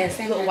them, yeah,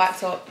 same little white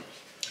top.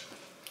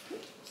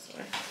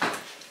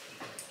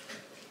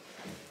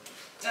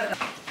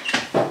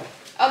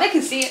 Oh, they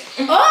can see it.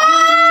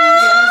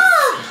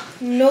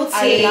 Naughty.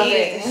 I love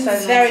it. It's so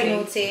very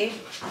naughty. naughty.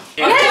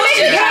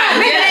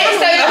 Yeah, make it can.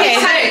 So Okay. you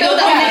can build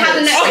up and have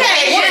the next.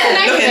 Okay, What's the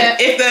name of look,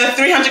 it? if the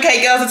 300k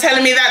girls are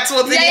telling me that's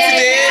what they need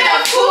to do, Yeah,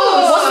 of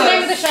course. What's the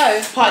name of the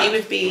show? party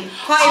with B.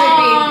 Party with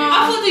B. Ah.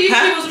 I thought the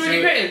YouTube was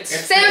really great.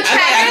 Same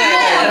track, okay.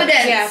 more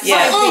confidence.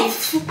 Yeah.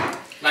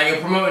 Like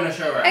you're promoting a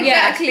show, right?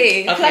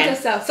 Exactly. Okay. Plug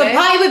yourself. So eh?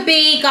 Party with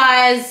B,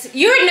 guys.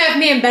 You already know if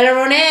me and Bella are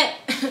on it.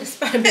 It's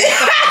gonna be I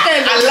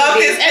love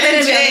this It's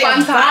gonna be a energy.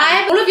 fun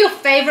time. All of your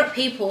favourite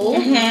people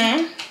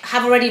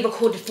have already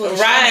recorded for the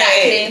show.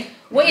 Right.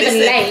 We're even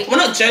Listen, late. we're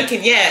not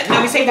joking yet.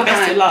 No, we saved the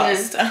best to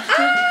last.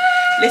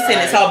 Listen,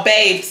 it's our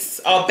babes.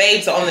 Our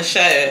babes are on the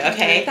show,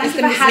 okay? Thank you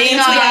for Me having and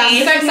us.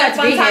 Twiggy. So excited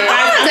to be here.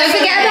 Don't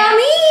forget about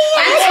me.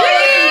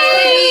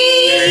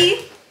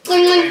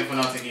 Waiting for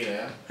not tequila,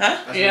 yeah? Huh?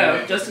 That's Yeah, what I'm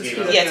waiting just for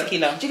tequila. Yeah,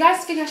 tequila. Do you guys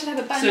think I should have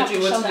a bang So up do you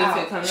want to shoulder do out?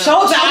 it? Come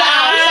Shoulder out.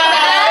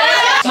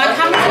 My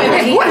camera's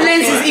overheated. What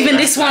lens is even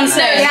this one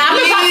set? Yeah, I'm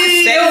about to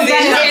steal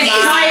Sexy Bella's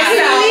mama.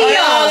 myself.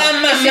 Oh,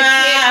 mama.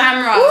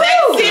 Camera.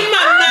 Sexy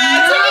mama.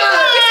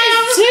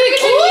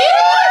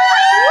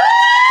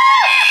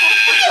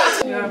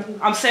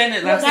 I'm saying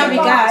it last That'd be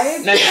time.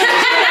 gas. No, Okay,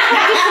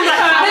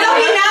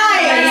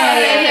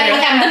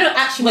 I'm gonna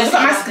actually look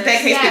at my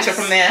staircase picture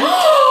from there.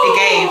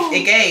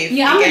 It gave.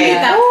 Yeah, I'm it gonna gave.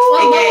 do that.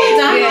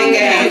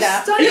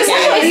 It It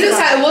looks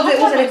like what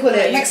do they call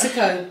it?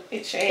 Mexico.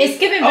 It's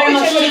giving Oh, very you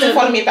much should to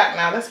follow me back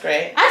now. That's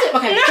great. I did,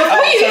 okay. Before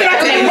Oh, you sorry, I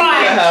okay, didn't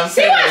right. hear her.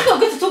 See why it's not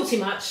good to talk too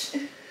much?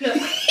 Look.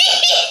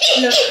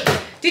 Look.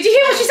 Did you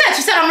hear what she said?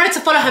 She said I'm ready to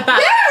follow her back.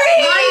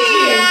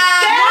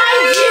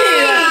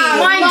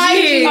 Mind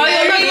you. Oh,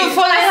 you're not even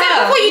following I said her.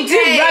 before you do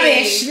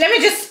rubbish, let me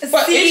just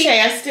But see. Uche,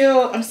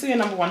 I'm still your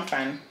number one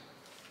fan.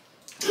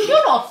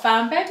 You're not a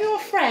fan, babe. You're a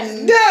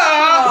friend.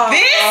 No,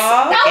 this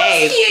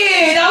gave.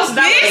 cute. That was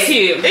That's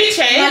cute. My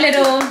Uche.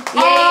 little.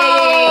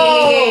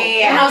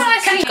 Yeah. And I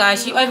was telling you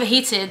guys, you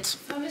overheated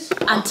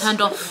and turned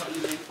off.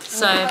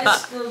 So,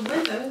 but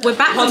we're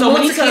back Hold with on,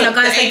 more we need to- tequila,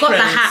 guys. the They got the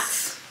aprons.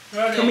 hats.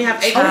 Can we have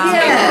aprons? Oh,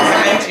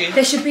 yeah. Aprons,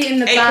 They should be in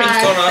the aprons,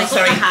 bag. Dora.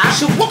 Sorry.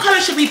 What colour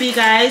should we be,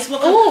 guys?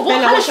 What colour? Oh, what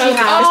Bella, colour what should you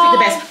colour? have?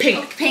 Let's pick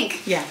the best. Pink.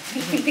 Pink. Yeah.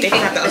 They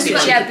can have the ugly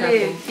one. Yeah,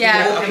 blue. Yeah.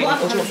 Okay. Or do you want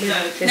blue?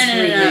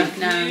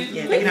 No.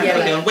 Yeah, they can have the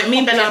ugly one. Wait, me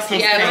and Bella are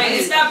pink. Yeah, Sorry.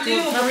 Is that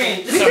blue or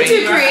green? We could do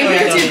green. We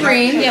could do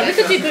green. Yeah, we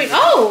could do green.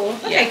 Oh,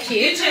 okay,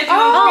 cute.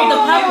 Oh, the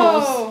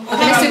purples.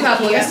 Okay, let's do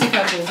purple. Let's do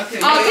purple.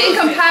 Oh, pink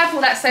and purple.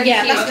 That's so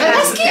Yeah, cute.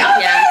 that's cute.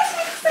 Yeah.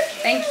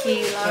 Thank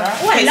you, Laura.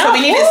 Okay, so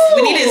we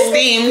need it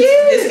steamed.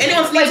 Does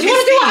anyone Wait, do you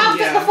want to do our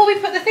outfit Yeah. before we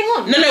put the thing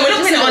on? No, we're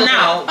not putting it on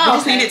now. Oh, We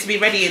just need it to be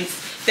ready. And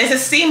there's a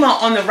steamer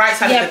on the right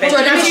side Yeah, of the bed.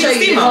 Dora, let me Can show see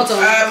the you. steamer? Hold on.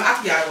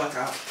 Yeah, I work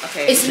out.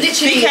 Okay. It's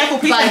literally. Be careful,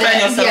 please by don't burn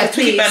the- yourself. Yeah,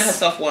 Twiggy please. burned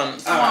herself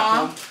once.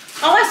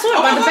 Oh, I saw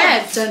it by the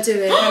bed. Don't do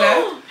it.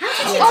 Hello?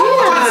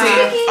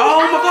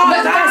 Oh my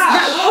god,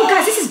 But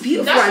guys, this is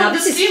beautiful That's right now. not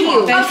This the is steamer.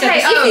 healed.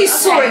 Okay, If you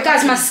saw it,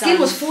 guys, my skin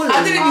was falling.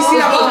 I didn't even see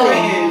that was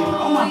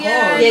Oh my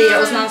god. Yeah, it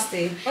was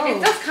nasty. It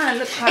does kind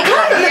of look like It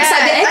kind of looks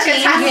like the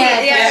edging.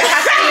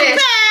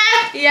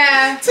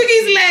 Yeah.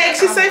 Twiggy's leg,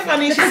 she's so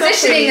funny. She's so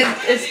Positioning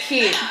pretty. is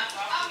cute.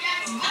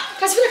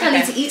 Guys, I feel like I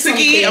need to eat something.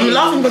 Twiggy, I'm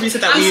laughing because we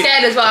said that I'm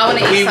scared as well. I want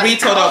to we eat something.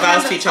 retold our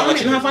vows to each other. Do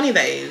you know how funny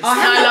that is? I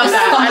love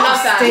that. I love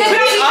that.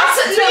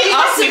 Twiggy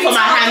asked me for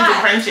my hand in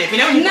friendship. You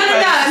know when you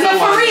propose to No,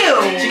 for someone, real.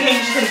 She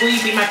said, will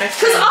you be my best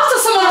friend? After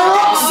someone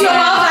rocks your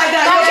mouth like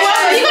that,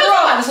 You can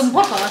talk about this on the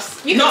podcast.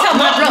 You can tell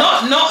my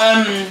blog. Not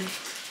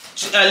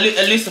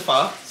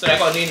Lucifer. Sorry, I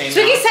got a new name.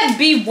 Twiggy now. said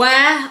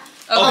beware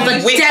Of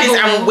the witches devil.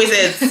 and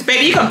wizards.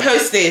 Baby, you can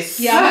post this.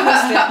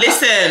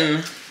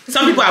 Listen,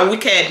 some people are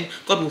wicked.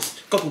 God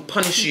will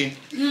punish you.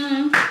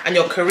 And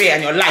your career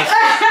and your life.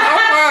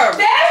 No,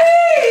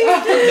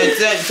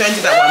 don't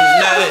do that one.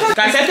 No.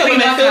 Guys, I thought when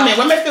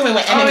we're filming,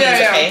 we're enemies,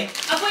 okay? I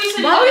thought you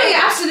said Oh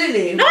yeah,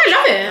 absolutely. No, I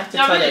love it. To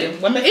tell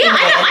them. When we're Yeah,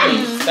 filming, we're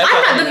enemies. That's I'm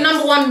what like the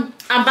enemies.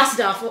 #1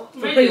 ambassador for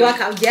Really?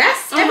 pre-workout.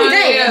 Yes, every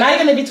day. yeah. Now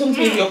you're going to be talking to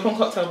me with your prawn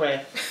cocktail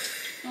bread.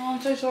 Oh,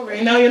 I'm so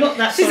sorry. No, you're not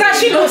that She's sorry.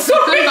 actually not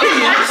sorry.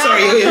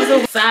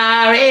 Sorry.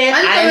 Sorry.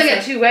 I just don't want to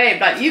get too waved.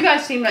 Like, you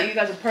guys seem like you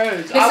guys are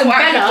pros. Listen,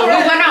 Bella, we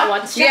went out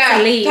once. She had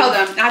to leave. Tell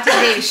them. I had to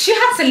leave. She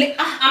had to leave.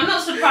 I'm not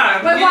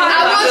surprised. Wait, You why? look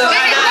I like was-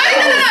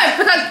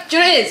 no. Because, do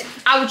you know what it is?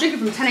 I was drinking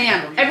from 10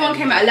 a.m. Everyone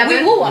came at 11.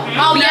 With water.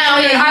 Oh,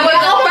 yeah. I was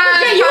the first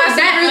yeah, you were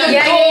person there. through the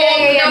Yeah, door.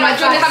 yeah. I'm like,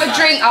 do you want to have a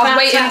drink? I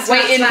was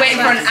waiting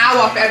for an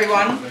hour for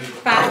everyone.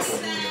 Facts.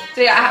 So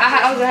yeah,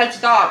 I was a head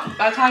start.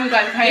 By the time you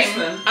guys came,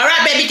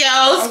 Alright, baby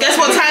girls. Guess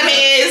what time it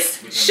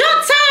is? Shut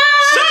time.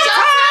 Shut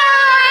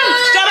time!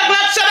 Shut the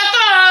clock, shut the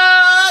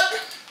clock!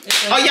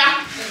 Oh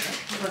yeah.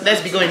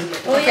 Let's be going.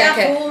 Oh, yeah.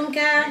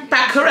 okay.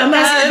 Bakarama.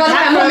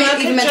 I'm not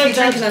even meant to be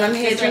drinking and I'm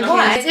here drinking.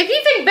 Guys, if you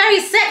think very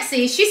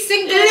sexy, she's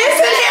single.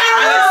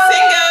 I'm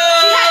single.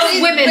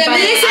 Women, but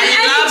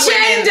I love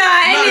women.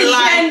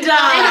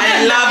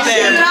 I love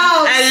them.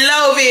 I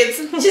love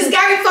it. She's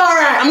gagging for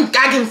it. I'm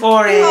gagging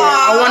for it.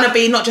 I want to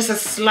be not just a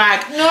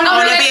slag. I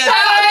want to be a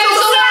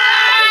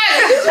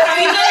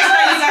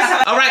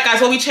Alright guys,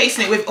 what are we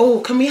chasing it with?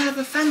 Oh, can we have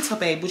a Fanta,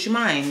 babe? Would you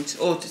mind?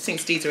 Oh, I think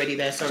Steve's already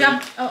there, sorry.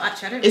 Jump. Oh,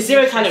 actually, I don't. It's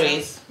 0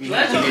 calories.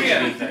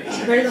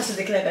 Very nice to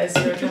declare that it's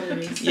 0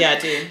 calories. Yeah, I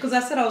do. because I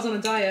said I was on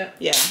a diet.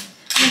 Yeah.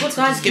 What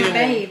guys, Give my me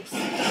one.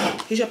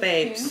 babes. Who's your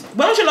babes?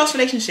 When was your last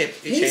relationship,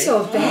 Uche? He's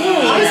so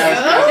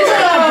bad. This is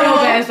not real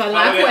babes, but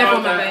like, I call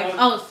everyone my babe.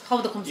 Oh,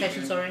 hold the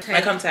conversation, sorry.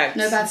 Eye contact.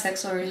 No bad sex,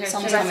 sorry.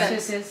 Someone's having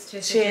it.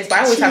 Cheers. Cheers. But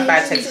I always have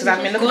bad sex because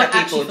I've been looking God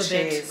at people. actually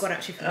forbid. Cheers. God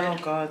actually forbid. Oh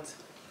God.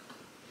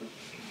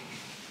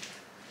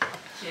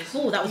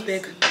 Oh, that was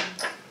big.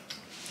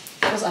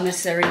 That was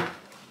unnecessary.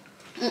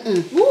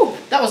 Ooh,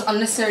 that was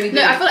unnecessarily big.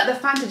 No, I feel like the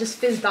Fanta just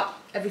fizzed up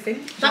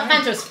everything. That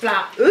Fanta is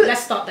flat.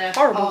 Let's start there.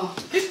 horrible.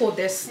 Who poured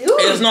this?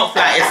 It's not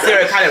flat. It's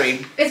 0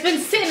 calorie. It's been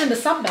sitting in the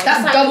sun though.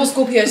 That's It's double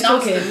Scorpio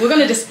talking. We're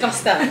gonna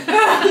discuss that.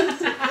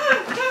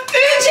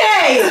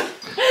 Uche!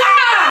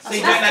 So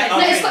you don't like No,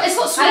 it's got I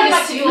don't sweetness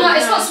like to to it. No,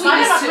 it's got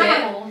sweetness I to don't like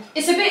it. pineapple.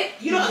 It's a bit.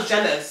 You're not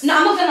jealous. No,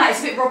 I'm not gonna lie. It's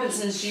a bit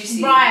Robinson's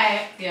juicy.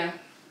 Right. Yeah.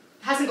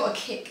 Hasn't got a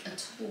kick at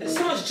There's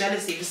all. so much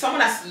jealousy. For someone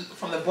that's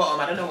from the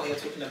bottom, I don't know what you're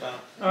talking about.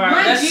 Alright,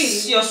 Mind let's you,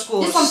 see your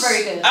scores. This one's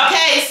very good.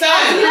 Okay, so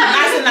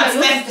nice enough.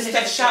 Yours is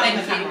Steph, shout in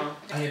the Thank you.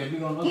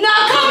 camera. No,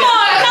 come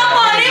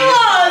on, it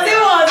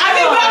was.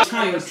 I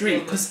Try your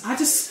drink, because I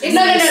just. No.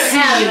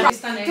 Yeah.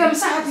 I'm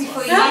so happy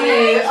for you.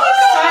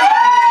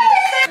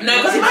 no,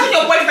 because imagine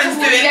your boyfriend's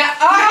doing. Yeah.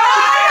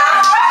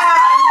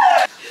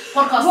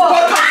 Podcast.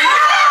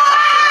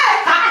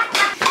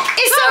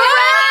 It's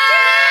alright.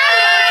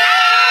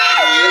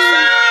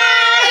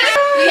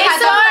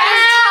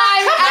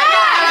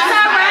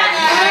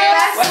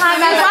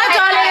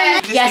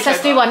 Yes,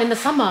 let's do one in the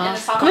summer.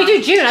 Can we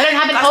do June? I don't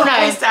have any. That's Oh I'm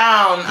always no.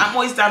 down. I'm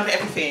always down for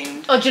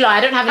everything. Or July.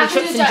 I don't have any I can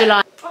trips do in that.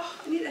 July. Oh,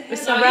 I need a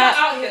It's a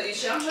wrap. It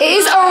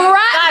is a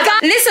wrap,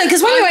 guys. Listen,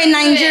 because when you were in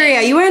Nigeria,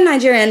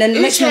 and then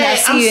the next minute I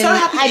see you. I'm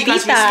so happy you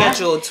guys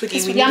rescheduled.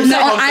 Twiggy, we need to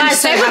I'm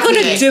so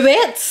happy. Do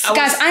it.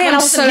 Guys, I am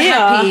so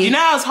happy. You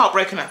know I was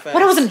heartbroken at first.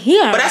 But I wasn't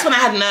here. But that's when I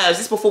had nerves.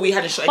 This before we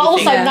hadn't shot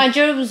anything. But also,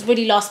 Nigeria was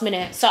really last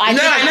minute. So I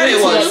know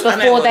it was.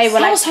 Before they were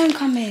How like... was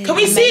homecoming? Can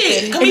we see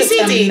it? Can we see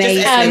it?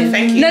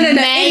 Thank you. No, it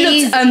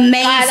looks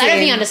amazing. Guys, I don't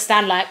think you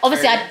understand. Like,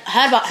 obviously, I'd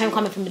heard about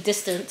homecoming from a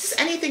distance. Just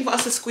anything for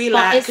us to squeal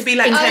at. It could be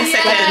like 10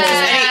 seconds.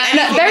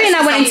 No, Barry and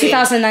I went in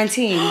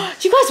 2019. You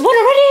guys won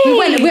already? We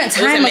went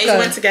time ago. We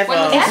went together.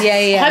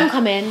 Yeah.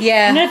 Homecoming.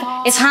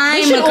 Yeah. It's time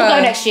we should ago. all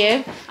go next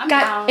year.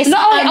 It's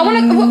not. I want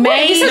to.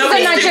 This is No,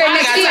 the Nigeria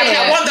next year.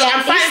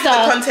 I'm fighting for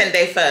the content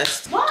day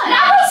first. Why?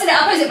 I posted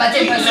it. but I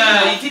didn't post it.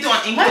 No, you did it on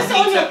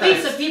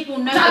Instagram. so people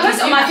know. I posted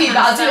it on my feed, but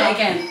I'll do it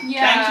again.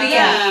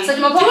 Yeah. So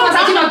my podcast,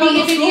 I do my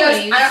beauty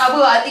videos. I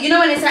will. You know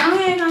when it's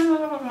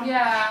like,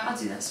 Yeah. I'll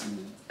do that soon.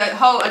 The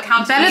whole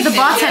account. Bella the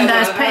bartender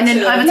is putting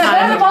in overtime. No,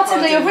 Bella the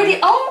bartender, you're really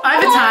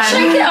Overtime.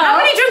 Shake it How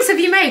up. many drinks have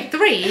you made?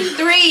 3?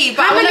 3,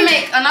 but I'm gonna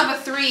make another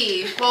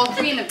 3. Well,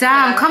 3 in a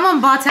Damn, come on,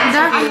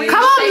 bartender. Come on, May.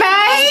 Come on,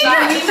 babe.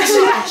 I'm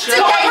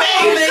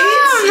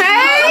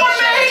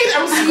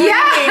screaming.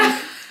 Yeah.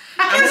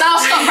 I'll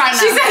stop right now.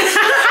 She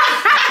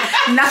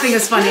said nothing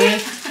is funny.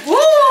 Woo!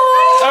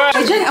 I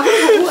want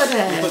to put water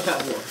there.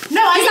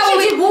 No, I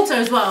usually do water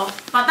as well.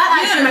 But that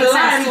actually makes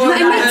sense. No,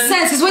 it makes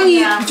sense because when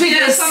you drink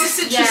this, Some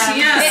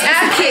citrusy,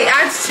 it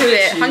adds to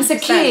it. It's a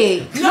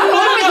key. No,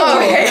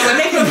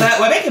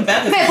 we're making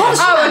burgers.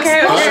 Oh,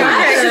 okay.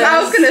 I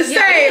was gonna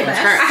say,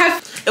 I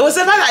have. It was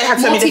the fact that I had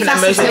so many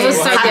different emotions. It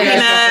was so good.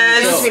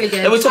 Happiness. It was really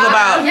good. It was talk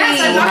about Yes,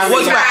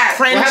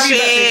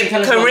 friendship,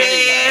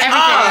 career,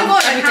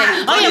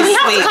 Everything. Oh yeah, we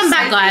have to come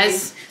back,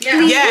 guys.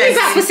 We'll be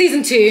back for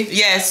season 2.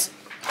 Yes.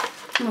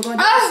 Oh my God,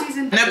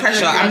 No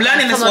pressure. I'm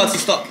learning as well to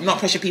stop, not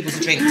pressure people to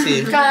drink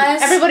too.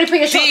 Guys, Everybody put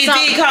your shots up.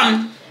 D,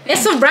 come.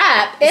 It's a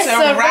wrap. It's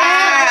a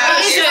wrap.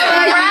 It's a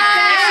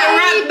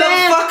wrap, the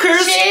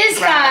fuckers. Cheers,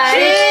 guys.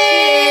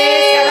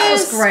 yeah, that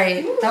was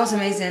great. That was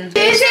amazing.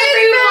 Cheers,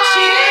 everyone.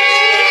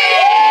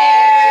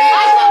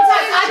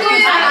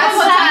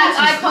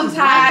 Eye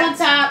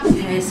contact.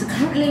 Okay, so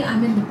currently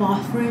I'm in the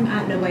bathroom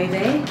at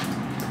Loewe.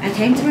 I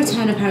came to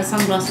return a pair of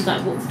sunglasses that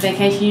I bought for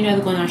vacation. You know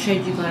the one I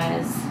showed you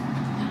guys.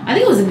 I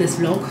think it was in this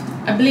vlog.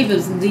 I believe it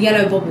was the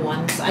yellow bobble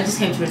ones. I just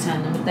came to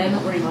return them, but they're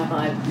not really my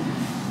vibe.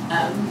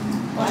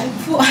 But I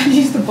thought I'd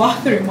use the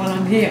bathroom while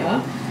I'm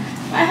here.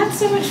 But I had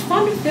so much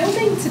fun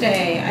filming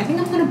today. I think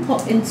I'm gonna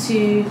pop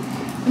into.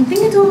 I'm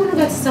thinking, do I want to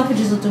go to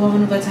Selfridges or do I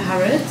want to go to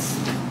Harrods?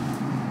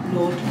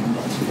 Lord, I'm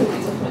about to put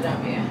these off my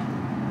down here.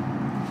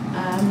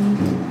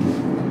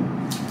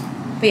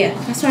 But yeah,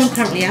 that's where I'm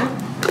currently at.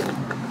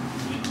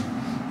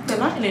 The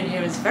lighting in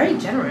here is very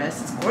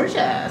generous. It's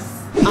gorgeous.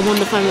 I'm on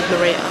the phone with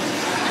Maria.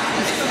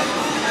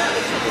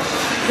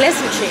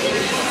 Pleasantry.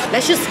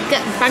 Let's just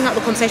bang up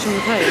the conversation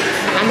with code,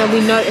 and then we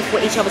know if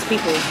we're each other's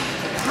people.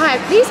 Hi,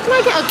 please can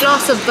I get a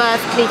glass of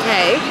Birth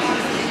cliquet?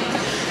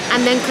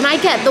 And then can I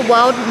get the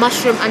wild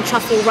mushroom and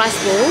truffle rice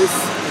balls?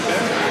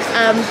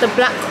 The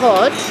black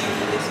cod.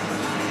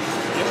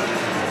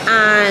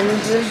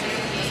 And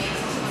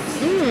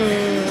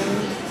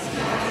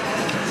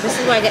this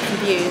is where I get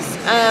confused.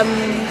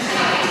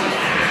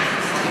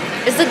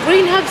 Is the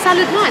green herb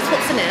salad nice?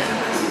 What's in it?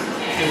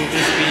 It would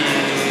just be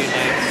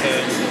like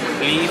some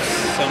leaves,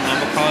 some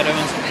avocado,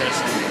 and some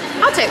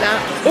parsley. I'll take that.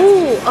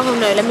 Oh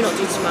no, let me not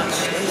do too much.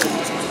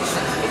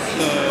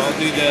 So I'll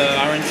do the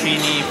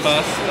arancini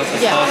first, that's the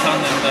starter,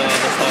 and then the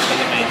stuff as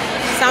the main.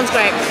 Sounds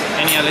great.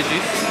 Any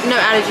allergies? No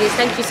allergies,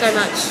 thank you so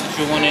much.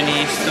 Do you want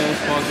any still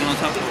sparkling on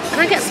top?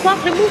 Can I get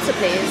sparkling water,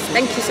 please?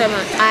 Thank you so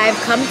much. I've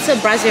come to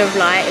Brazier of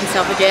Light in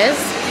Selfridges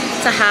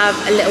to have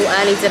a little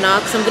early dinner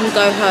because I'm going to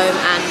go home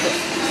and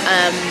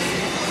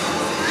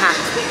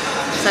pack.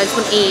 So I just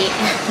want to eat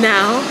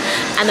now,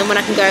 and then when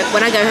I go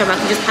home, I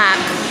can just pack,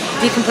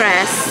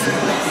 decompress,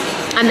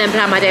 and then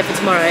plan my day for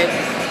tomorrow.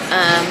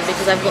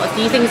 Because I've got a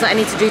few things that I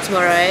need to do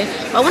tomorrow.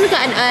 But I want to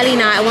get an early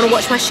night. I want to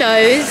watch my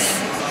shows.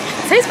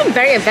 Today's been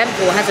very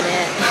eventful, hasn't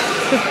it?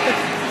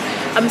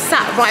 I'm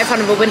sat right in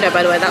front of a window,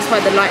 by the way. That's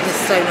why the lighting is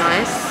so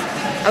nice.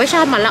 I wish I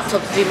had my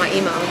laptop to do my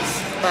emails,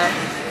 but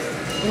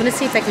I'm gonna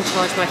see if I can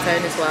charge my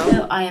phone as well.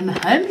 So I am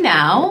home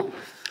now.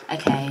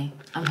 Okay,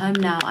 I'm home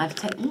now. I'm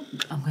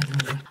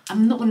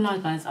not gonna lie,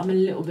 guys. I'm a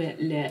little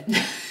bit lit.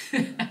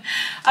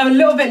 I'm a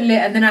little bit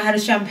lit, and then I had a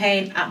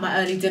champagne at my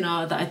early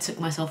dinner that I took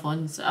myself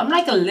on. So I'm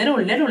like a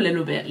little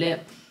bit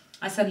lit.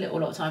 I said lit a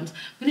lot of times.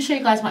 I'm gonna show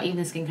you guys my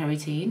evening skincare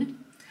routine.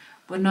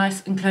 We're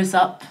nice and close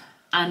up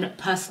and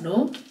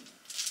personal.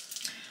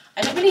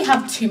 I don't really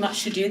have too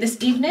much to do this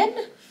evening.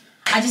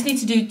 I just need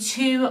to do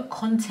 2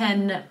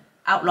 content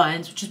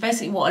outlines, which is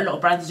basically what a lot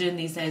of brands are doing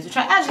these days, which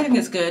I actually think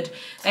is good.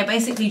 They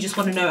basically just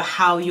want to know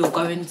how you're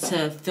going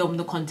to film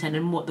the content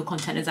and what the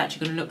content is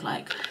actually going to look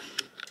like,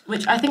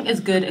 which I think is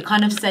good. It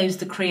kind of saves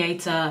the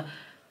creator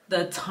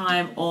the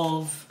time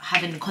of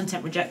having the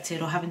content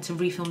rejected or having to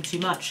refilm too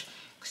much,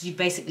 because you've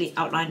basically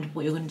outlined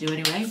what you're going to do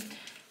anyway.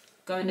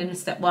 Going in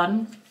step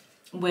 1,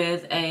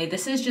 with a,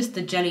 this is just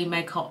the jelly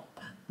makeup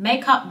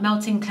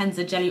melting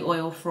cleanser jelly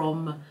oil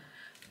from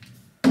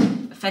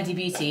Fenty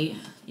Beauty.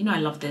 You know I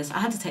love this. I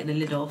had to take the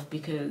lid off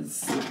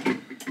because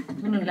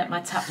I'm gonna let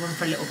my tap run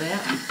for a little bit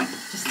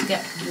just to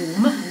get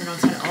warm, and then I'll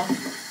turn it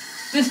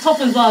off. This top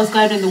as well is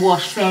going in the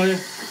wash, so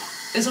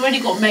it's already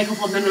got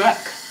makeup on the neck.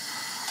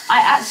 I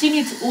actually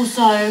need to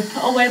also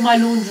put away my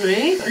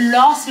laundry.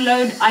 Last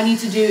load I need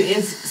to do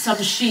is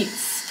some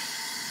sheets.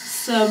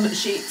 So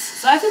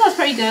I think that's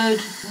pretty good.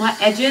 My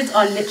edges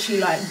are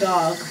literally like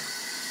dark.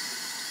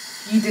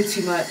 You did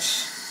too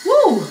much.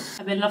 Woo!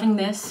 I've been loving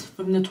this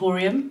from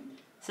Natori.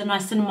 It's a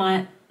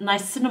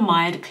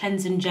niacinamide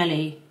cleansing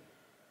jelly.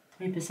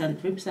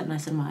 3%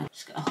 niacinamide.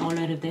 Just get a whole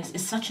load of this.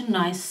 It's such a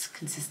nice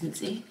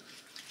consistency.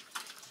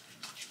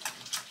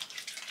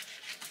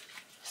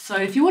 So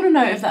if you want to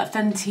know if that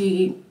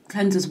Fenty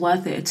cleanser's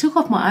worth it, it took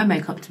off my eye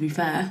makeup, to be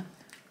fair.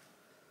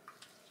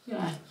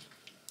 Yeah,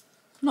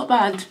 not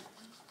bad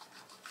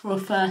for a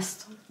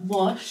first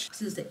wash.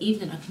 This is the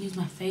evening, I can use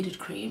my faded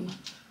cream.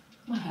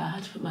 My hair, I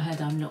had to put my hair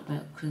down a little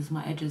bit because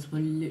my edges were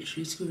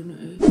literally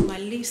screwing it. My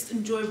least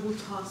enjoyable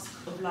task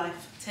of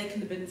life, taking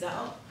the bins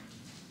out.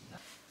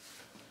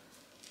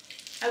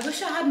 I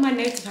wish I had my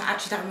native hat.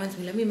 Actually, that reminds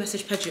me, let me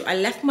message Pedro. I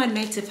left my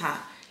native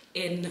hat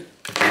in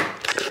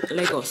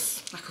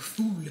Lagos, like a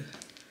fool.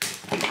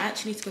 I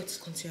actually need to go to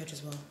concierge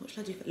as well. What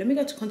should I do? Let me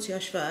go to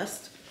concierge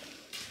first.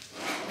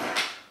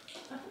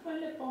 I put my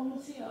lip balm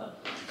was here.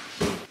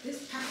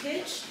 This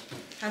package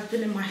has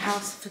been in my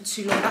house for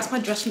too long. That's my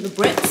dress from the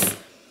Brits.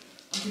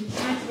 I've been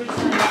trying to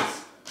return it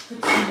for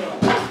too long.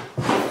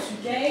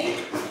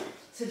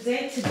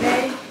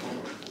 Today,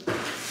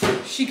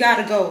 she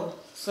gotta go.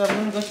 So I'm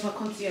gonna go to my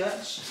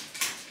concierge.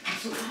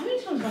 So how many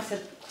times have I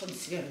said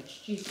concierge?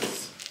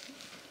 Jesus.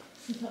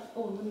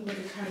 Oh, I'm gonna go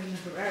to Carolina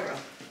Herrera.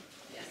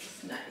 Yes,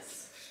 it's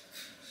nice.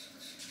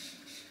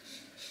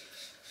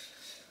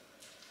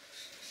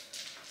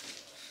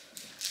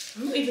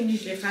 I'm not even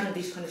usually a fan of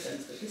these kind of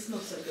scents, but this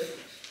smells so good.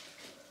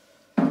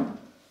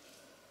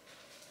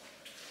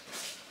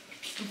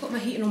 I've got my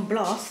heating on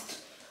blast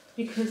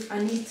because I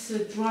need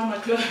to dry my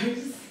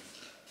clothes.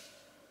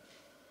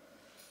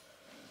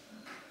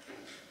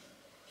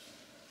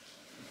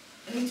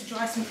 I need to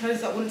dry some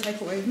clothes that wouldn't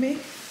take away with me.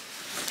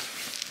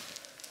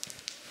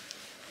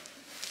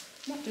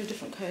 I might do a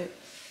different coat.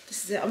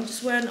 This is it. I'm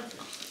just wearing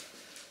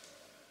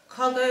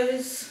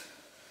cargos,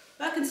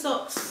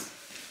 Birkenstocks.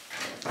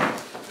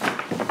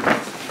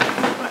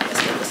 Right,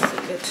 let's get this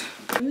good.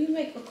 Let me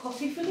make a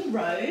coffee for the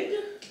road.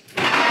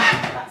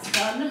 That's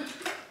done.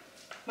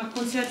 My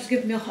concierge has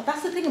given me a hot.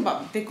 That's the thing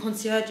about big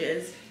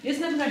concierges. You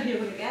just never know who you're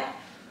gonna get.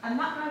 And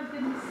that guy's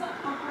given me such a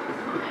hard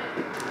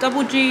time.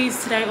 Double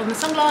G's today on the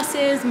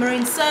sunglasses.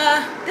 Marine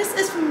Sir. This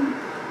is from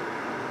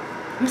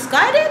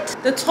Misguided.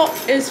 The top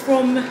is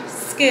from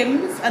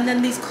Skims, and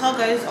then these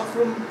cargos are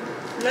from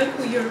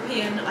local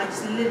European. I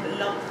just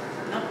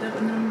love them,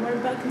 and I'm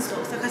wearing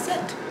Birkenstocks, like I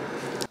said.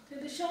 To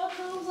the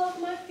shackles off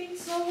my feet,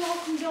 so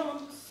welcome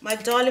dance. My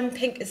darling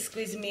Pink is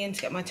squeezing me in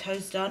to get my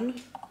toes done.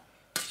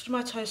 She did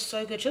my toes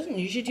so good. She doesn't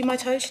usually do my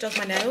toes, she does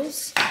my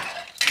nails.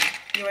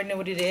 You already know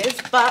what it is,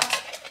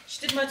 but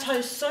she did my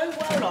toes so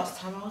well last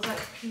time. I was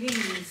like,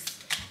 please.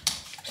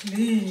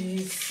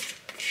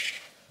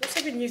 I've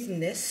also been using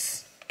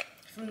this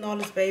from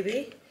Nala's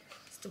Baby.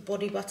 It's the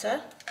body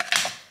butter.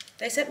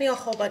 They sent me a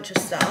whole bunch of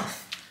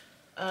stuff.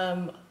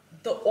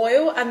 The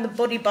oil and the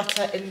body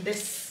butter in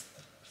this,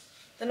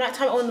 the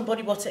nighttime oil and the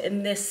body butter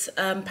in this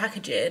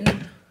packaging,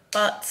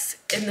 but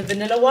in the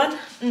vanilla one,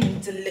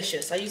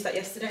 delicious. I used that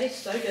yesterday,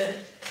 so good.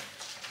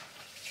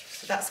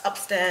 So that's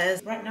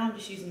upstairs. Right now I'm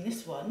just using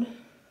this one.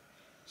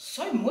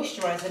 So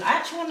moisturizing. I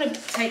actually want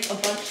to take a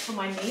bunch for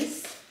my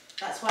niece.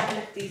 That's why I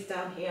left these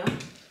down here.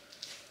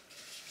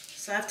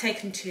 So I've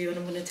taken 2 and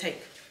I'm going to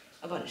take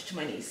a bunch to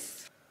my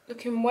niece.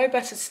 Looking way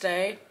better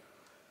today.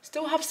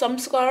 Still have some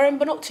scarring,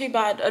 but not too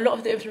bad. A lot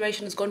of the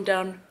inflammation has gone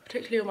down,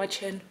 particularly on my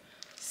chin.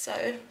 So,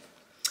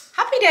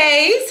 happy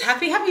days.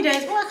 Happy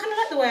days. Well, I kind of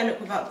like the way I look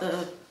without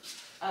the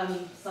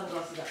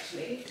sunglasses,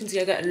 actually. You can see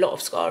I get a lot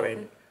of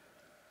scarring.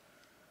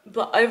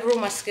 But overall,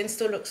 my skin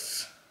still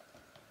looks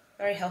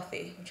very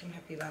healthy, which I'm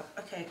happy about.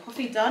 Okay,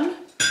 coffee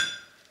done.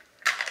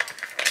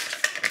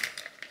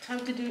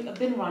 Time to do a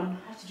bin run.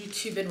 I have to do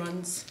 2 bin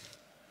runs.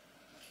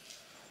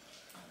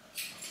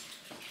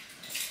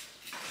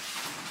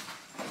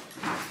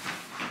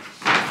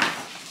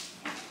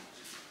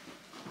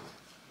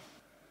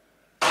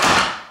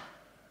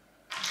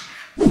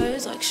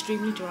 Those are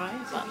extremely dry,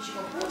 but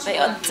they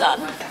are done.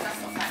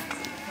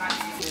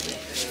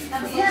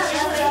 Yeah,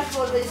 that's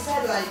what they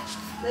said, like,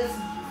 let's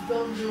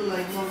don't do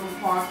like normal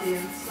party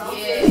and stuff.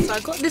 Yeah. So I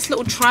got this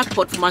little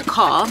tripod for my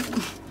car.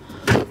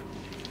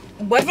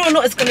 Whether or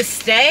not it's gonna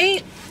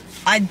stay,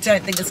 I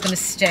don't think it's gonna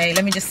stay.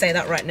 Let me just say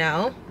that right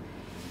now.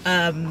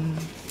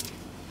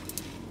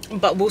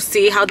 But we'll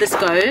see how this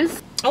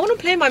goes. I want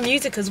to play my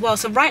music as well.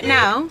 So right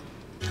now,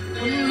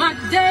 on my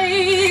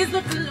days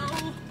look low.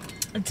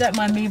 Don't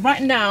mind me.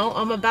 Right now,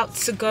 I'm about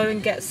to go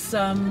and get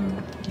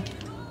some.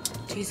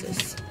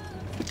 Jesus.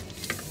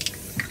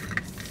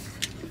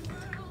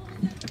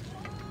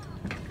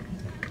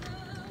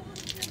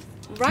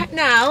 right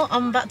now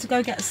I'm about to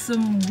go get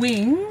some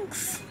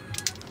wings.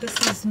 This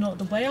is not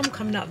the way I'm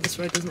coming out of this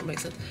road, does not make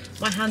sense.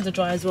 My hands are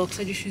dry as well because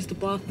I just used the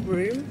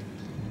bathroom.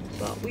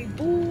 But we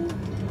ball.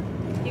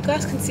 You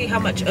guys can see how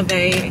much of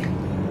a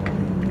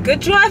good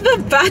driver,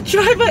 bad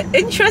driver,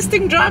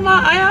 interesting driver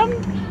I am.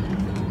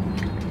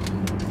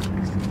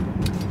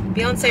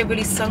 Beyonce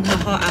really sung her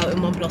heart out in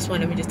 1+1.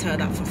 Let me just tell her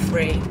that for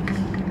free.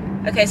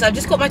 Okay, so I've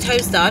just got my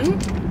toes done.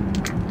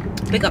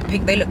 Big up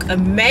Pink, they look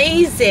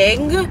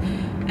amazing.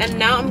 And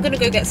now I'm gonna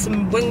go get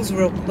some wings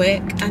real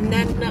quick. And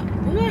then,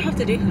 what do I have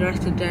to do for the rest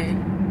of the day?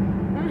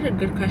 That's a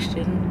good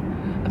question.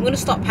 I'm gonna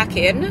start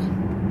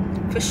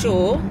packing, for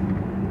sure.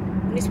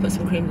 I need to put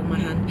some cream on my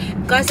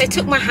hand. Guys, they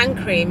took my hand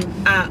cream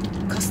at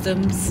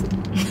customs.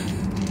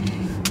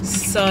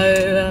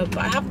 So, but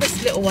I have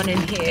this little one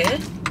in here.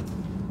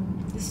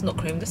 This is not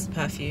cream, this is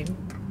perfume.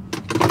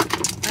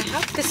 I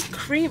have this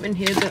cream in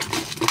here that,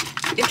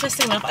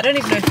 interesting enough, I don't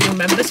even know if he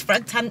remembers.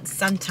 Fred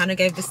Santana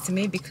gave this to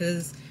me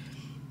because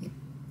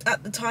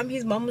at the time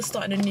his mum was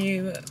starting a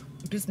new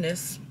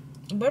business.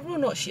 Whether or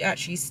not she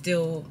actually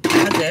still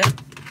has it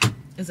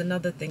is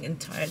another thing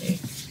entirely.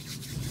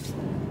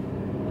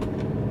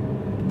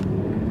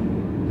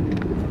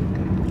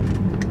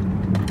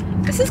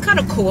 This is kind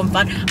of cool and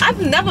fun.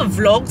 I've never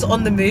vlogged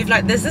on the move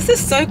like this. This is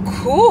so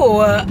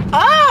cool.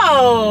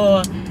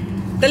 Oh,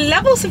 the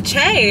levels have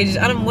changed.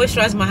 And I'm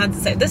moisturizing my hands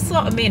to say, this is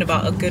what I mean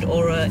about a good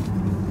aura.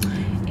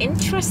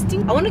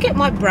 Interesting. I want to get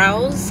my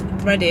brows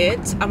threaded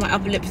and my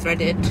upper lip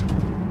threaded.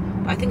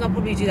 But I think I'll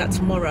probably do that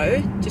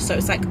tomorrow, just so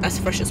it's like as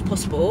fresh as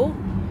possible.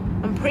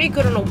 I'm pretty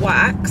good on a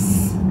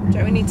wax. Don't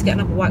really need to get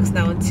another wax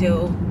now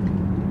until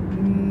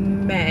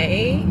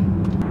May.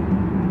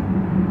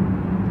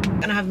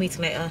 And I have a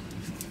meeting later.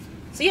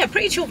 So yeah,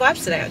 pretty chill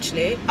vibes today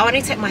actually. Oh, I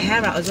need to take my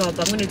hair out as well,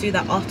 but I'm going to do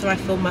that after I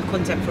film my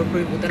content for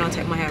approval, then I'll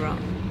take my hair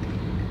out.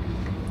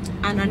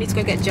 And I need to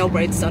go get gel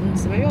braids done,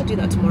 so maybe I'll do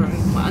that tomorrow.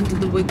 My under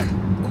the wig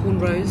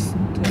cornrows,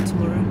 do that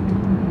tomorrow.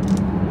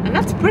 And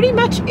that's pretty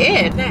much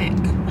it.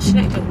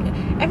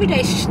 Every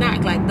day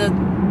snack, like the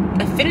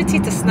affinity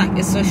to snack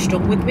is so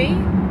strong with me.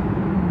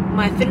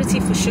 My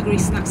affinity for sugary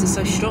snacks is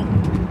so strong.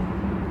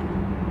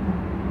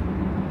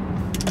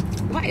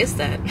 What is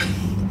that?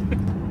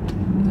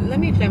 Let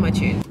me play my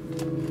tune.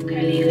 I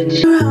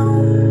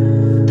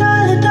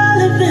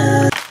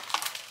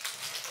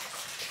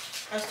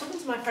was talking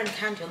to my friend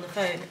Candy on the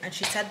phone and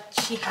she said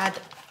she had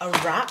a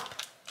wrap,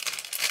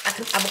 like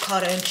an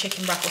avocado and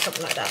chicken wrap or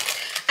something like that.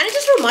 And it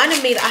just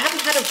reminded me that I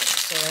haven't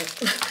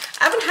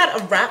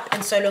had a wrap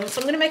in so long,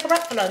 so I'm gonna make a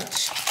wrap for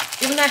lunch.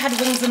 Even though I had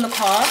wings in the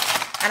car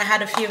and I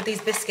had a few of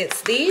these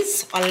biscuits,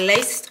 these are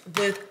laced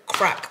with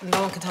crack.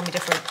 No one can tell me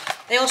different.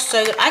 They are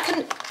so good. I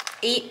can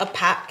eat a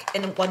pack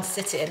in one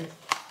sitting.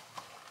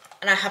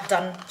 And I have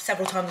done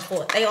several times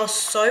before. They are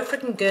so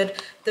freaking good.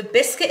 The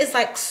biscuit is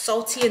like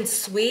salty and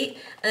sweet,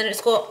 and then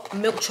it's got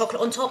milk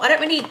chocolate on top. I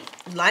don't really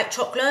like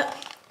chocolate,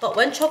 but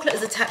when chocolate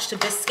is attached to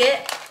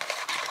biscuit,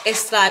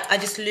 it's like I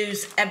just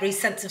lose every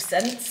sense of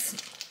sense.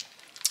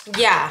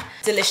 Yeah,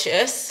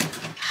 delicious.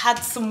 Had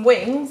some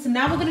wings.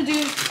 Now we're gonna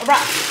do a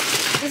wrap.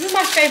 This is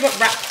my favorite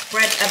wrap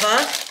bread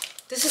ever.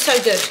 This is so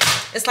good.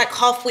 It's like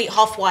half wheat,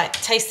 half white.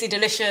 Tasty,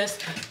 delicious.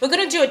 We're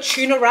gonna do a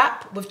tuna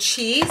wrap with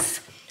cheese.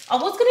 I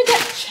was gonna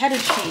get cheddar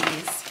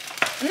cheese,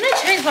 and then I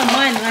changed my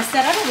mind and I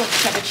said, I don't want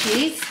cheddar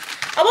cheese.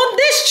 I want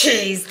this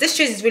cheese. This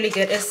cheese is really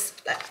good. It's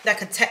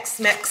like a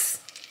Tex-Mex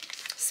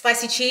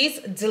spicy cheese,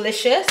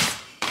 delicious.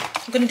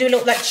 I'm gonna do a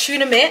little like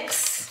tuna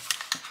mix.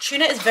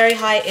 Tuna is very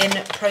high in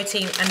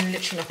protein and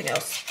literally nothing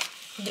else.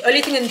 The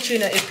only thing in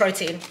tuna is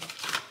protein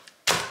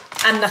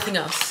and nothing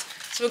else.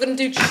 So we're gonna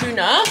do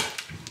tuna,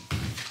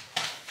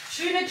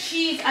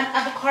 cheese and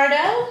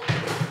avocado.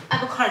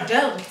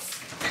 Avocados,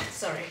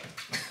 sorry.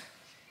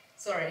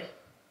 Sorry.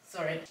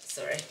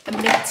 A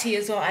mint tea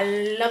as well. I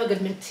love a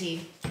good mint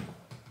tea.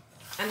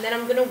 And then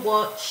I'm gonna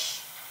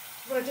watch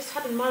what I just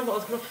had in mind. What I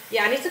was gonna.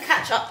 Yeah, I need to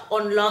catch up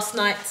on last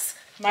night's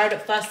Married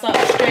at First Sight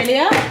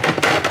Australia.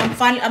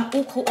 I'm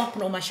all caught up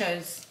on all my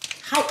shows.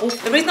 How awful.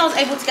 The reason I was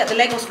able to get the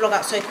Lagos vlog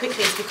out so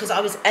quickly is because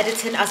I was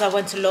editing as I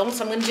went along.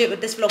 So I'm gonna do it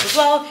with this vlog as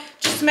well,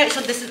 just to make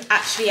sure this is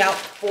actually out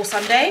for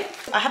Sunday.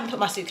 I haven't put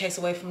my suitcase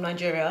away from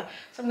Nigeria,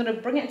 so I'm gonna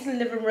bring it into the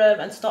living room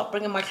and start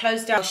bringing my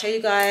clothes down. I'll show you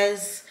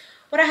guys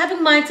what I have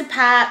in mind to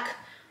pack.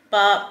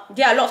 But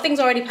yeah, a lot of things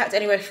are already packed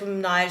anyway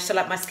from Nige. So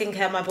like my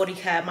skincare, my body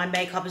care, my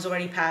makeup is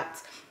already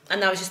packed.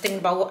 And I was just thinking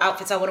about what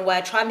outfits I want to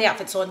wear, trying the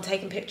outfits on,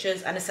 taking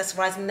pictures and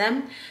accessorizing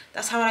them.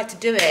 That's how I like to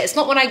do it. It's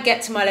not when I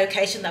get to my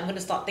location that I'm going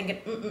to start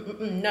thinking,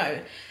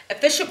 no.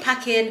 Efficient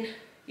packing,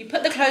 you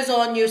put the clothes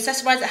on, you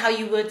accessorize it how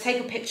you would, take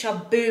a picture,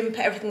 boom, put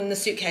everything in the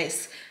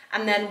suitcase.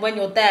 And then when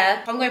you're there,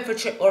 if I'm going for a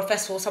trip or a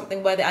festival or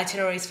something where the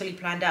itinerary is fully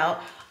planned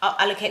out, I'll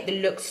allocate the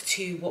looks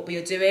to what we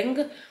are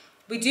doing.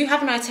 We do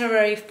have an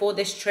itinerary for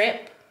this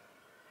trip,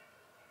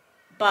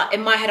 but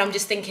in my head, I'm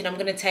just thinking I'm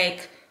gonna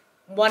take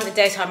one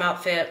daytime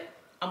outfit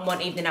and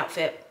one evening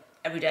outfit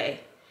every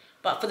day.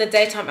 But for the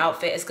daytime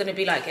outfit, it's gonna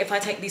be like, if I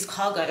take these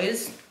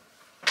cargos,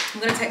 I'm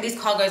gonna take these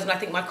cargos and I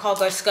think my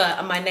cargo skirt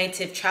and my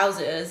native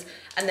trousers,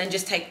 and then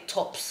just take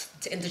tops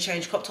to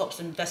interchange, crop tops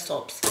and vest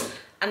tops.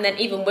 And then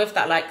even with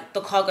that, like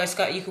the cargo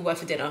skirt you could wear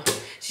for dinner. Do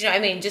you know what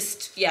I mean?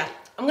 Just, yeah.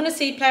 I'm gonna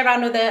see, play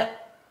around with it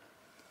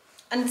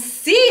and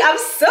see. I'm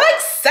so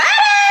excited!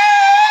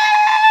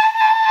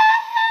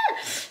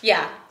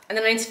 Yeah, and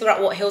then I need to figure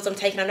out what heels I'm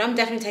taking. I know I'm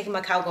definitely taking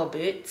my cowgirl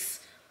boots.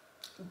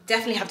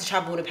 Definitely have to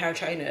travel with a pair of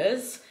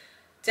trainers.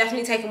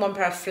 Definitely taking one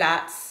pair of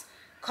flats.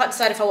 Can't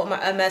decide if I want my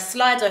Hermes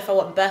slides or if I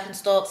want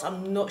Birkenstocks.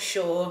 I'm not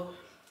sure.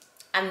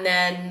 And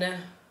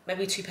then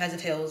maybe 2 pairs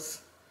of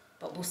heels.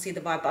 But we'll see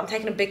the vibe. But I'm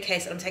taking a big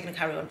case and I'm taking a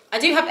carry-on. I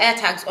do have air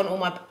tags on all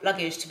my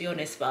luggage, to be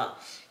honest, but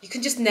you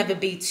can just never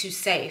be too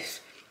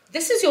safe.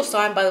 This is your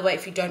sign, by the way,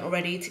 if you don't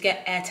already, to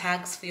get air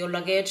tags for your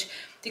luggage,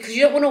 because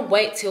you don't want to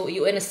wait till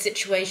you're in a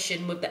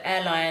situation with the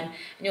airline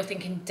and you're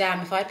thinking,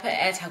 damn, if I put an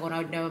air tag on, I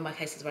would know where my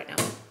case is right now.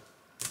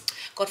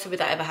 God forbid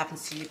that ever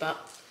happens to you, but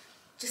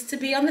just to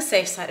be on the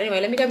safe side. Anyway,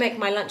 let me go make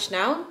my lunch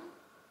now.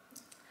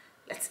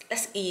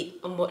 Let's eat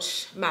and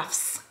watch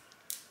maths.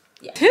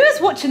 Yeah. Who is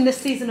watching this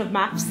season of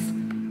maths?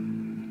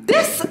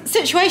 This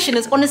situation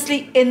is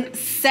honestly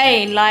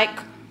insane. Like,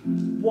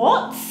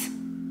 what?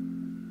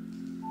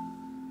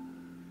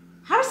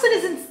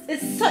 Harrison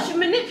is such a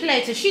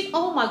manipulator.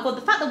 Oh my God,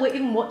 the fact that we're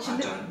even watching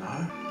this. I don't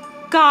know.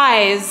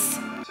 Guys,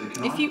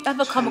 if you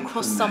ever come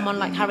across someone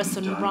like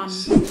Harrison, run.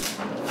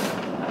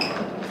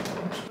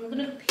 I'm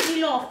gonna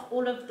peel off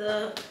all of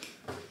the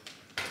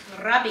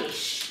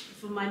rubbish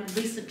from my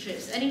recent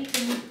trips.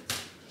 Anything,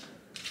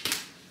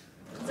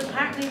 because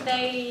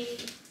apparently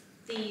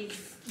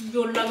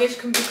your luggage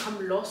can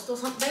become lost or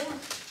something.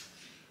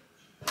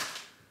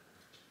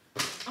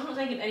 I'm not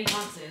taking any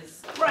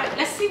chances. Right,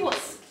 let's see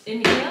what's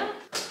in here.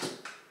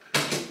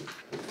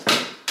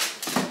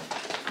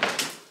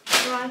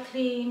 Dry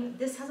clean.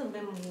 This hasn't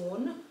been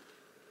worn.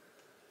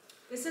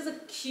 This is a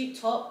cute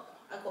top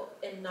I got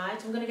in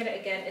night. I'm gonna get it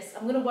again.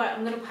 I'm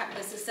gonna pack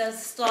this. It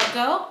says Star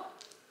Girl.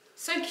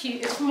 So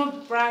cute. It's from a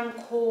brand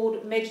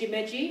called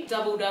Meji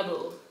Double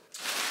Double.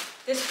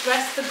 This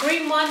dress, the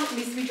green one,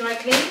 needs to be dry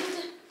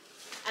cleaned.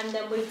 And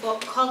then we've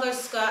got cargo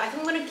skirt. I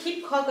think I'm gonna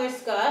keep cargo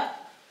skirt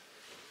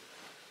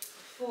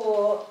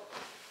for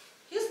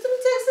Houston,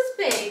 Texas,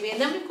 baby. And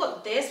then we've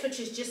got this, which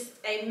is just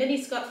a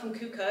mini skirt from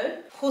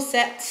Kuko.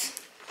 Corset,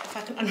 if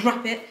I can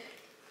unwrap it.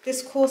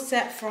 This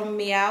corset from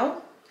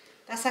Meow.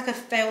 That's like a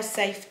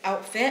fail-safe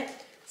outfit.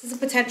 This is a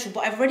potential,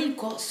 but I've already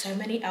got so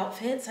many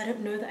outfits. I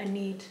don't know that I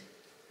need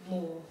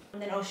more.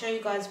 And then I'll show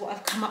you guys what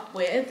I've come up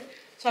with.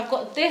 So I've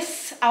got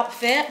this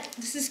outfit.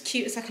 This is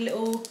cute. It's like a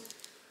little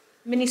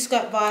mini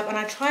skirt vibe. And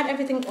I tried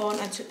everything on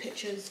and took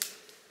pictures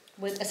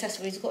with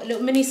accessories. Got a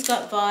little mini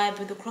skirt vibe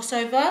with a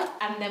crossover,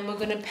 and then we're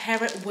gonna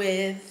pair it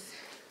with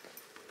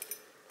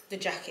the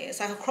jacket. It's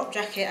like a crop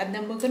jacket, and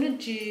then we're gonna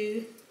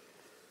do,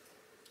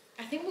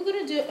 I think we're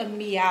gonna do a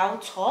Meow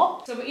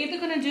top. So we're either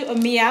gonna do a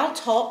Meow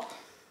top,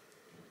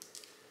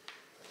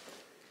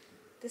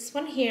 this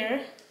one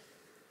here,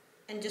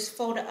 and just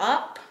fold it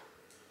up,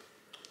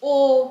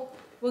 or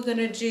we're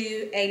gonna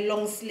do a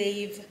long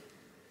sleeve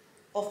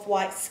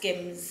off-white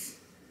Skims.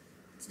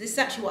 So this is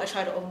actually what I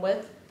tried it on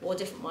with, or a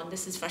different one.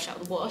 This is fresh out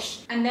of the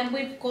wash. And then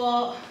we've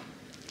got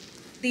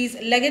these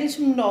leggings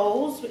from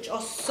Knowles, which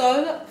are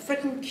so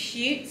freaking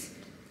cute.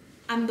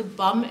 And the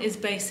bum is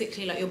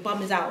basically like, your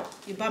bum is out.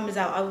 Your bum is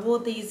out. I wore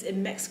these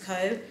in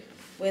Mexico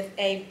with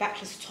a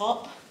backless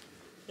top.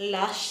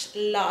 Lush,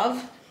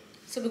 love.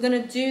 So we're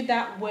gonna do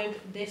that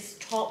with this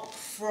top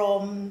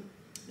from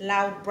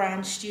Loud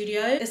Brand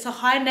Studio. It's a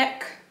high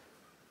neck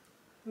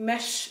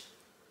mesh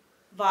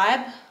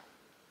vibe.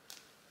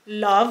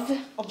 Love,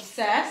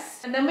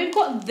 obsessed. And then we've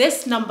got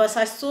this number.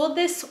 So I saw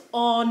this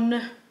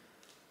on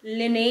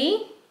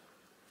Linny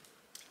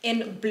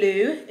in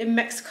blue in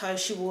Mexico.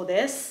 She wore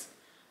this.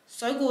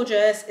 So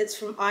gorgeous. It's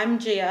from I'm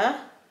Gia.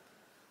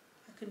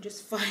 I can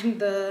just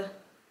find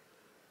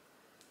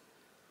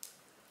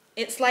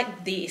it's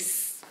like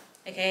this.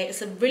 Okay,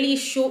 it's a really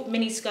short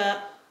mini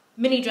skirt,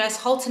 mini dress,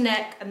 halter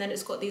neck, and then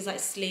it's got these like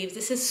sleeves.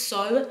 This is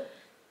so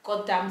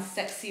goddamn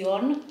sexy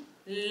on.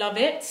 Love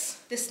it.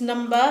 This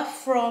number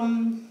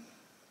from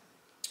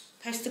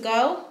Poster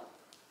Girl,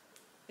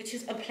 which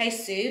is a play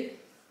suit.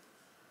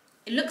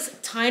 It looks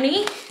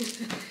tiny,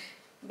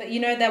 but you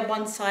know they're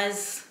one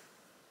size.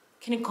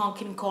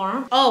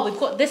 Kinikon. Oh, we've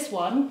got this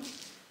one.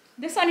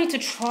 This I need to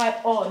try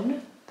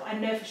on, but I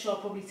know for sure I'll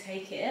probably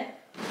take it.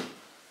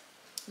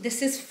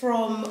 This is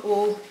from,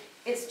 well,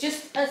 it's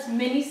just a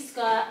mini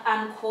skirt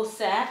and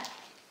corset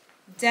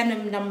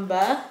denim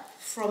number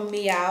from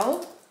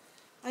Meow.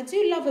 I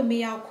do love a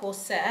Meow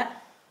corset.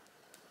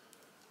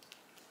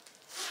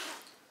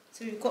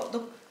 So we've got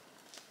the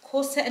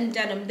corset and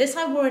denim. This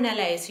I wore in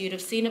LA, so you'd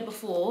have seen it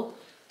before.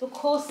 The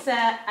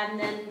corset, and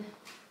then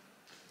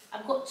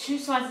I've got 2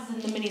 sizes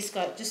in the mini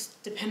skirt,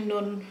 just depending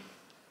on,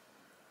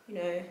 you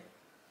know,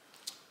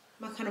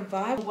 my kind of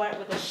vibe. I'll wear it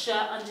with a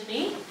shirt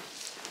underneath.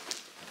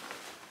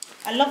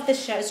 I love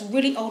this shirt. It's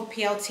really old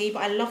PLT,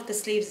 but I love the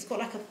sleeves. It's got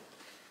like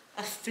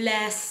a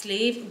flare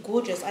sleeve.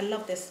 Gorgeous. I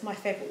love this. It's my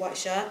favourite white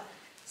shirt.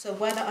 So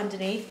wear that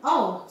underneath.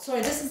 Oh, sorry,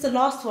 this is the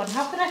last one.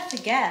 How could I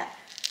forget?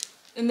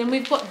 And then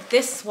we've got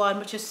this one,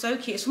 which is so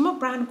cute. It's from a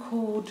brand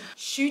called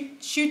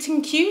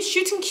Shooting Q,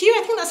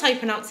 I think that's how you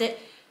pronounce it.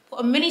 Got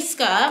a mini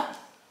skirt.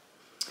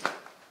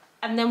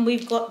 And then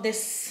we've got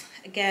this,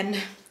 again,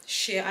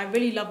 sheer. I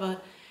really love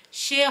a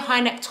sheer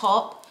high neck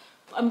top.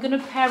 I'm gonna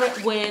pair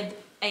it with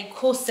a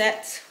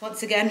corset,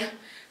 once again,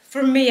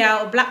 from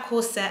Meow, a black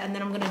corset, and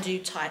then I'm gonna do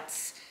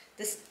tights.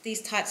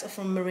 These tights are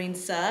from Marine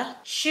Sir.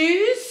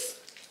 Shoes,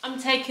 I'm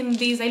taking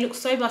these, they look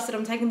so busted.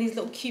 I'm taking these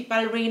little cute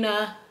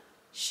ballerina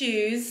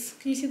shoes.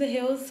 Can you see the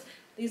heels?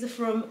 These are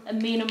from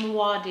Amina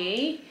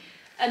Muaddi.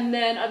 And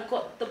then I've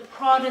got the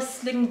Prada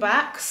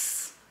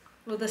slingbacks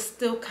with the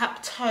steel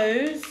cap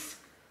toes.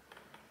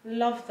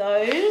 Love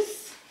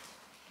those.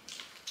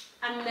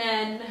 And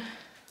then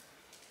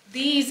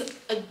these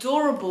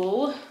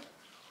adorable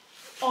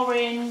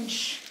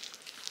orange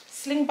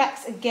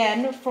slingbacks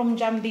again from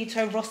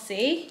Giambito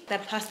Rossi. They're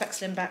perspex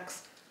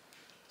slingbacks.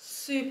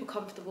 Super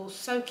comfortable,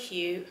 so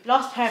cute.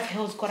 Last pair of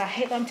heels. God, I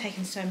hate that I'm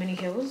taking so many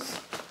heels.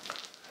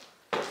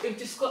 We've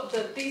just got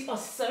these are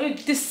so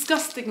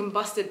disgusting and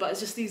busted, but it's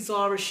just these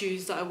Zara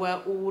shoes that I wear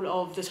all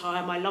of the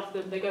time. I love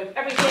them, they go with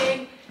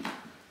everything.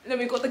 And then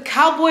we've got the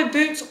cowboy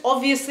boots.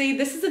 Obviously,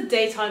 this is a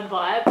daytime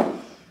vibe.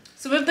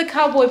 So with the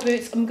cowboy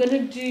boots, I'm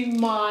gonna do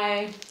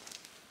my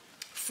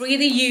Free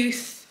the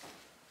Youth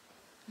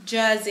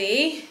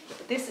jersey.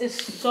 This is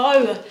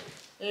so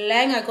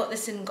lang. I got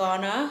this in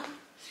Ghana.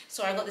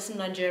 Sorry, I got this in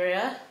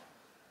Nigeria.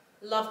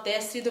 Love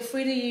this. Do the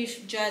Free the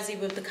Youth jersey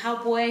with the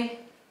cowboy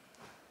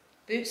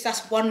boots.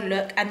 That's one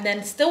look. And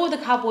then still with the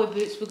cowboy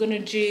boots, we're gonna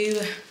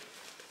do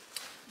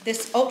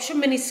this ultra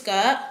mini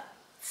skirt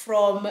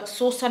from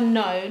Source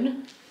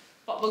Unknown.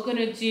 But we're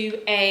gonna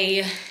do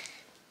a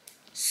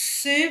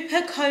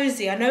super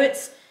cozy. I know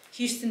it's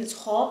Houston, it's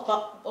hot,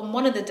 but on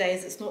one of the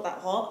days it's not that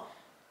hot.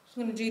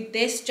 So I'm gonna do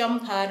this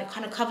jumper and it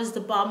kind of covers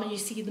the bum and you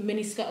see the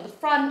mini skirt at the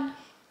front.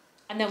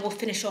 And then we'll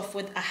finish off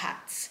with a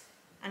hat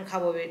and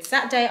cowboy boots.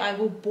 That day I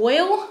will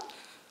boil,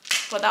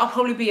 but that'll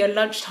probably be a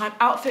lunchtime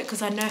outfit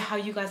because I know how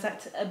you guys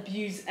like to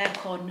abuse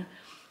aircon.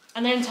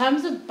 And then in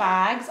terms of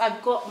bags,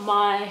 I've got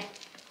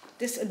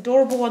this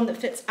adorable one that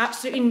fits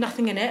absolutely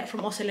nothing in it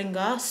from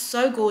Ossilinga.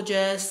 So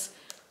gorgeous,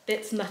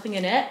 fits nothing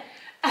in it.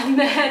 And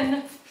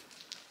then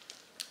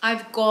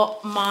I've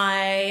got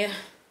my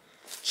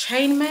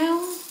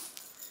chainmail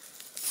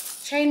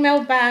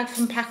bag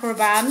from Paco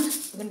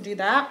Rabanne. I'm gonna do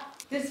that.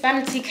 This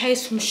vanity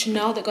case from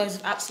Chanel that goes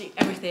with absolutely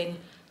everything.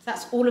 So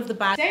that's all of the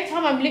bags.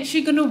 Daytime, I'm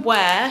literally gonna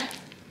wear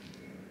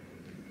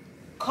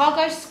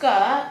cargo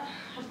skirt.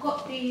 I've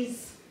got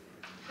these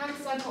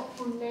pants I got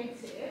from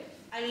Native.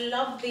 I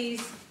love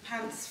these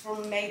pants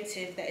from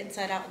Native. They're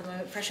inside out at the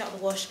moment, fresh out of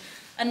the wash.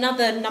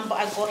 Another number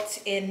I got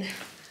in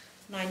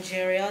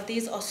Nigeria.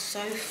 These are so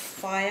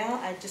fire.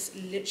 I just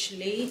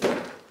literally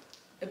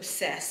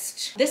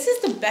obsessed. This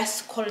is the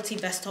best quality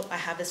vest top I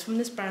have. It's from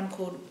this brand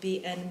called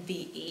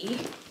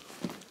BNVE.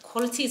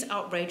 Quality is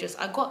outrageous.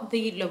 I got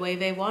the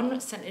Loewe one,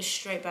 sent it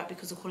straight back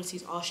because the quality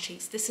is arse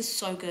cheeks. This is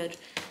so good,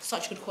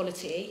 such good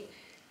quality.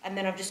 And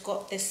then I've just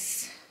got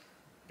this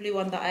blue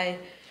one that I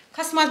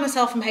customized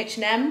myself from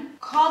H&M.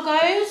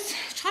 Cargos,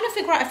 trying to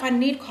figure out if I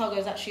need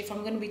cargos actually, if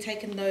I'm gonna be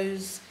taking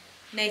those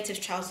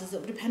Native trousers. It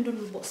will depend on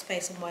what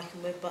space I'm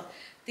working with, but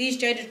these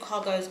jaded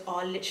cargos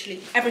are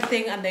literally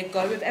everything and they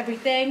go with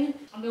everything.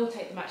 I will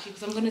take them actually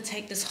because I'm gonna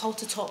take this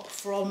halter top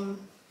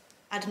from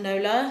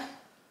Adenola.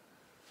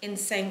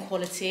 Insane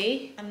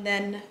quality. And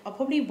then I'll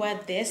probably wear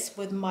this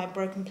with my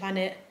Broken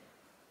Planet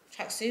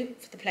tracksuit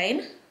for the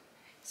plane.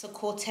 So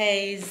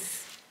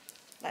Cortez,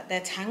 like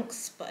their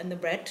tanks, but in the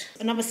red.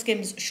 Another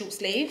Skims short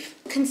sleeve.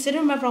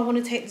 Considering whether I want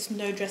to take this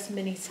no dress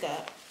mini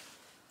skirt,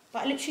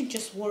 but I literally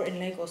just wore it in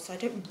Lagos, so I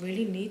don't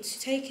really need to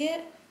take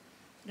it.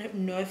 I don't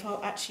know if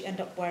I'll actually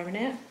end up wearing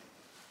it.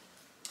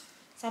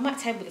 So I might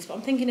table this, but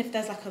I'm thinking if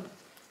there's like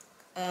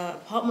a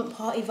apartment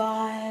party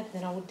vibe,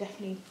 then I would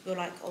definitely feel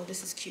like, oh,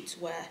 this is cute to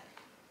wear.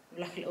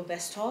 Like a little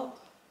vest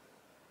top.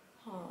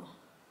 Huh.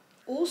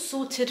 All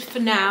sorted for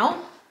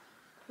now.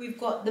 We've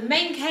got the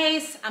main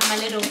case and my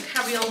little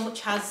carry-on, which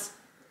has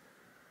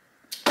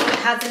what it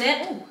has in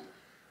it. Ooh,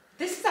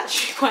 this is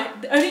actually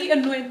quite, the only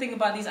annoying thing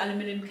about these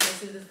aluminium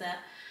cases is that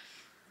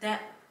they're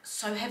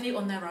so heavy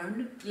on their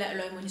own, let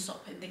alone when you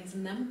start putting things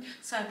in them.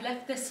 So I've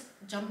left this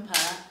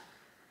jumper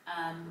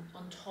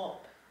on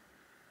top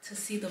to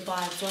see the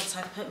vibes once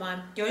I've put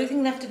mine. The only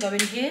thing left to go in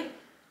here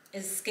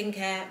is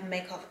skincare,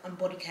 makeup and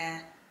body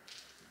care.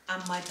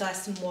 And my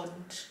Dyson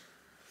wand.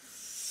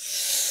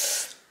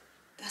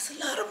 That's a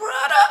lot of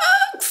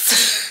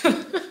products.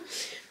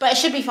 But it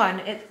should be fine.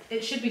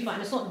 It should be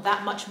fine. It's not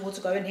that much more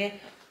to go in here.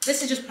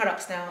 This is just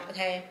products now,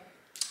 okay?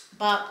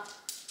 But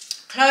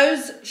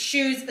clothes,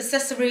 shoes,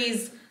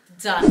 accessories,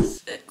 done.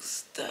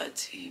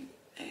 6:30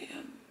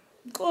 AM.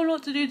 Got a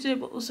lot to do today,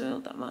 but also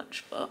not that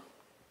much. But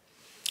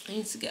I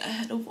need to get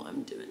ahead of what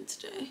I'm doing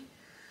today.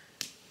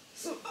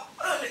 So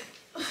early.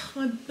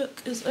 My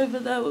book is over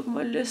there with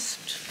my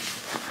list.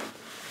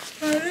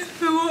 I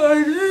don't know what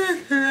I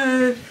did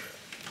today.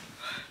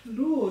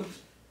 Lord.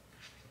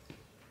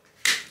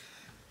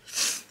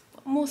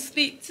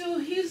 speak to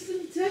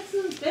Houston,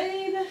 Texas,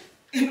 baby.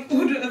 In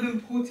order of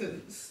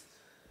importance.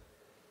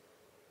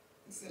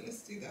 So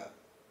let's do that.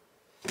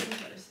 The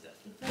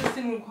first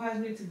thing requires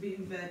me to be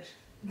in bed.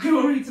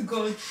 Glory to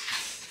God.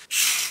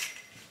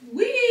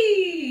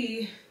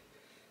 Wee!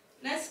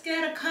 Let's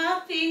get a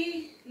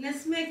coffee.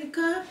 Let's make a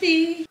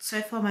coffee.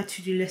 So far my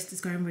to-do list is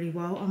going really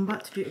well. I'm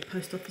about to do a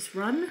post office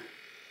run.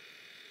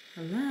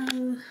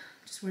 Hello.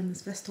 Just wearing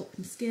this vest top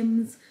from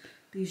Skims.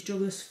 These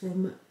joggers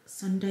from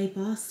Sunday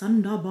Bar.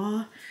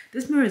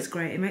 This mirror is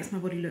great. It makes my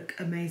body look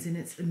amazing.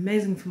 It's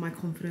amazing for my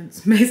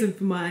confidence, amazing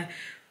for my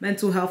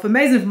mental health,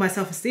 amazing for my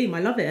self-esteem.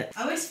 I love it.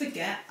 I always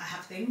forget I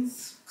have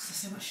things because there's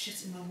so much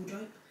shit in my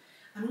wardrobe.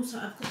 And also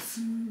I've got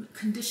some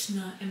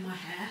conditioner in my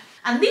hair.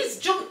 And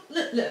these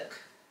look.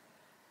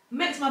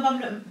 Makes my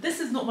bum look. This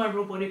is not my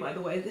real body, by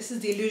the way. This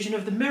is the illusion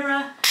of the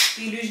mirror,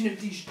 the illusion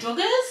of these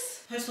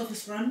joggers. Post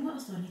office run. What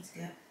else do I need to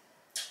get?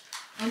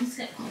 I need to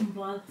get cotton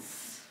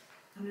buds.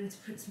 I'm going to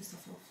print some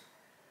stuff off.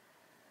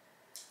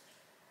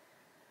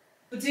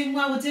 We're doing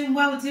well, we're doing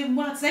well, we're doing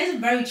well. Today's a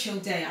very chill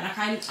day. I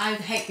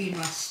hate being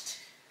rushed.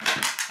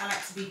 I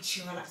like to be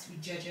chill, I like to be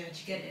judged. Do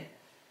you get it?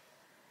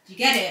 Do you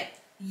get it?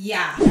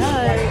 Yeah.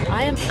 Hello,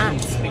 I am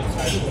at the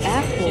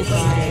airport,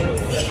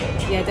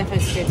 guys. Yeah,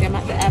 definitely security. I'm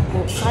at the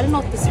airport. Starting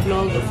off this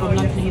vlog from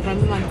London. You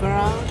remember my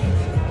girl?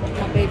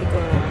 My baby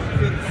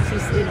girl.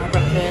 She's eating her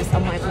breakfast.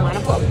 I'm waiting for mine.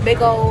 I've got a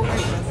big old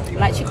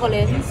lychee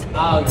Collins.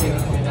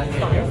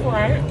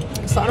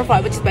 Starting off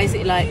right, which is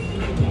basically like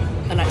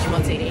a lychee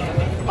martini.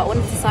 But I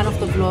wanted to sign off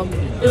the vlog.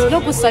 This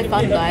vlog was so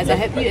fun, guys. I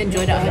hope you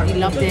enjoyed it. I hope you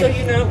loved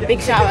it.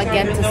 Big shout out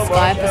again to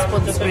Sky for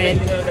sponsoring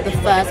the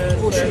first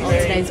portion of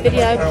today's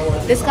video.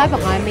 This guy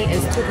behind me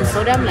is talking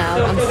so damn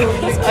loud. I'm sure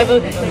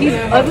he's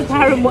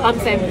overpowering what I'm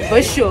saying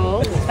for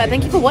sure. But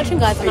thank you for watching,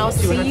 guys, and I'll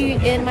see you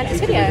in my next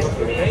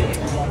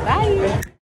video.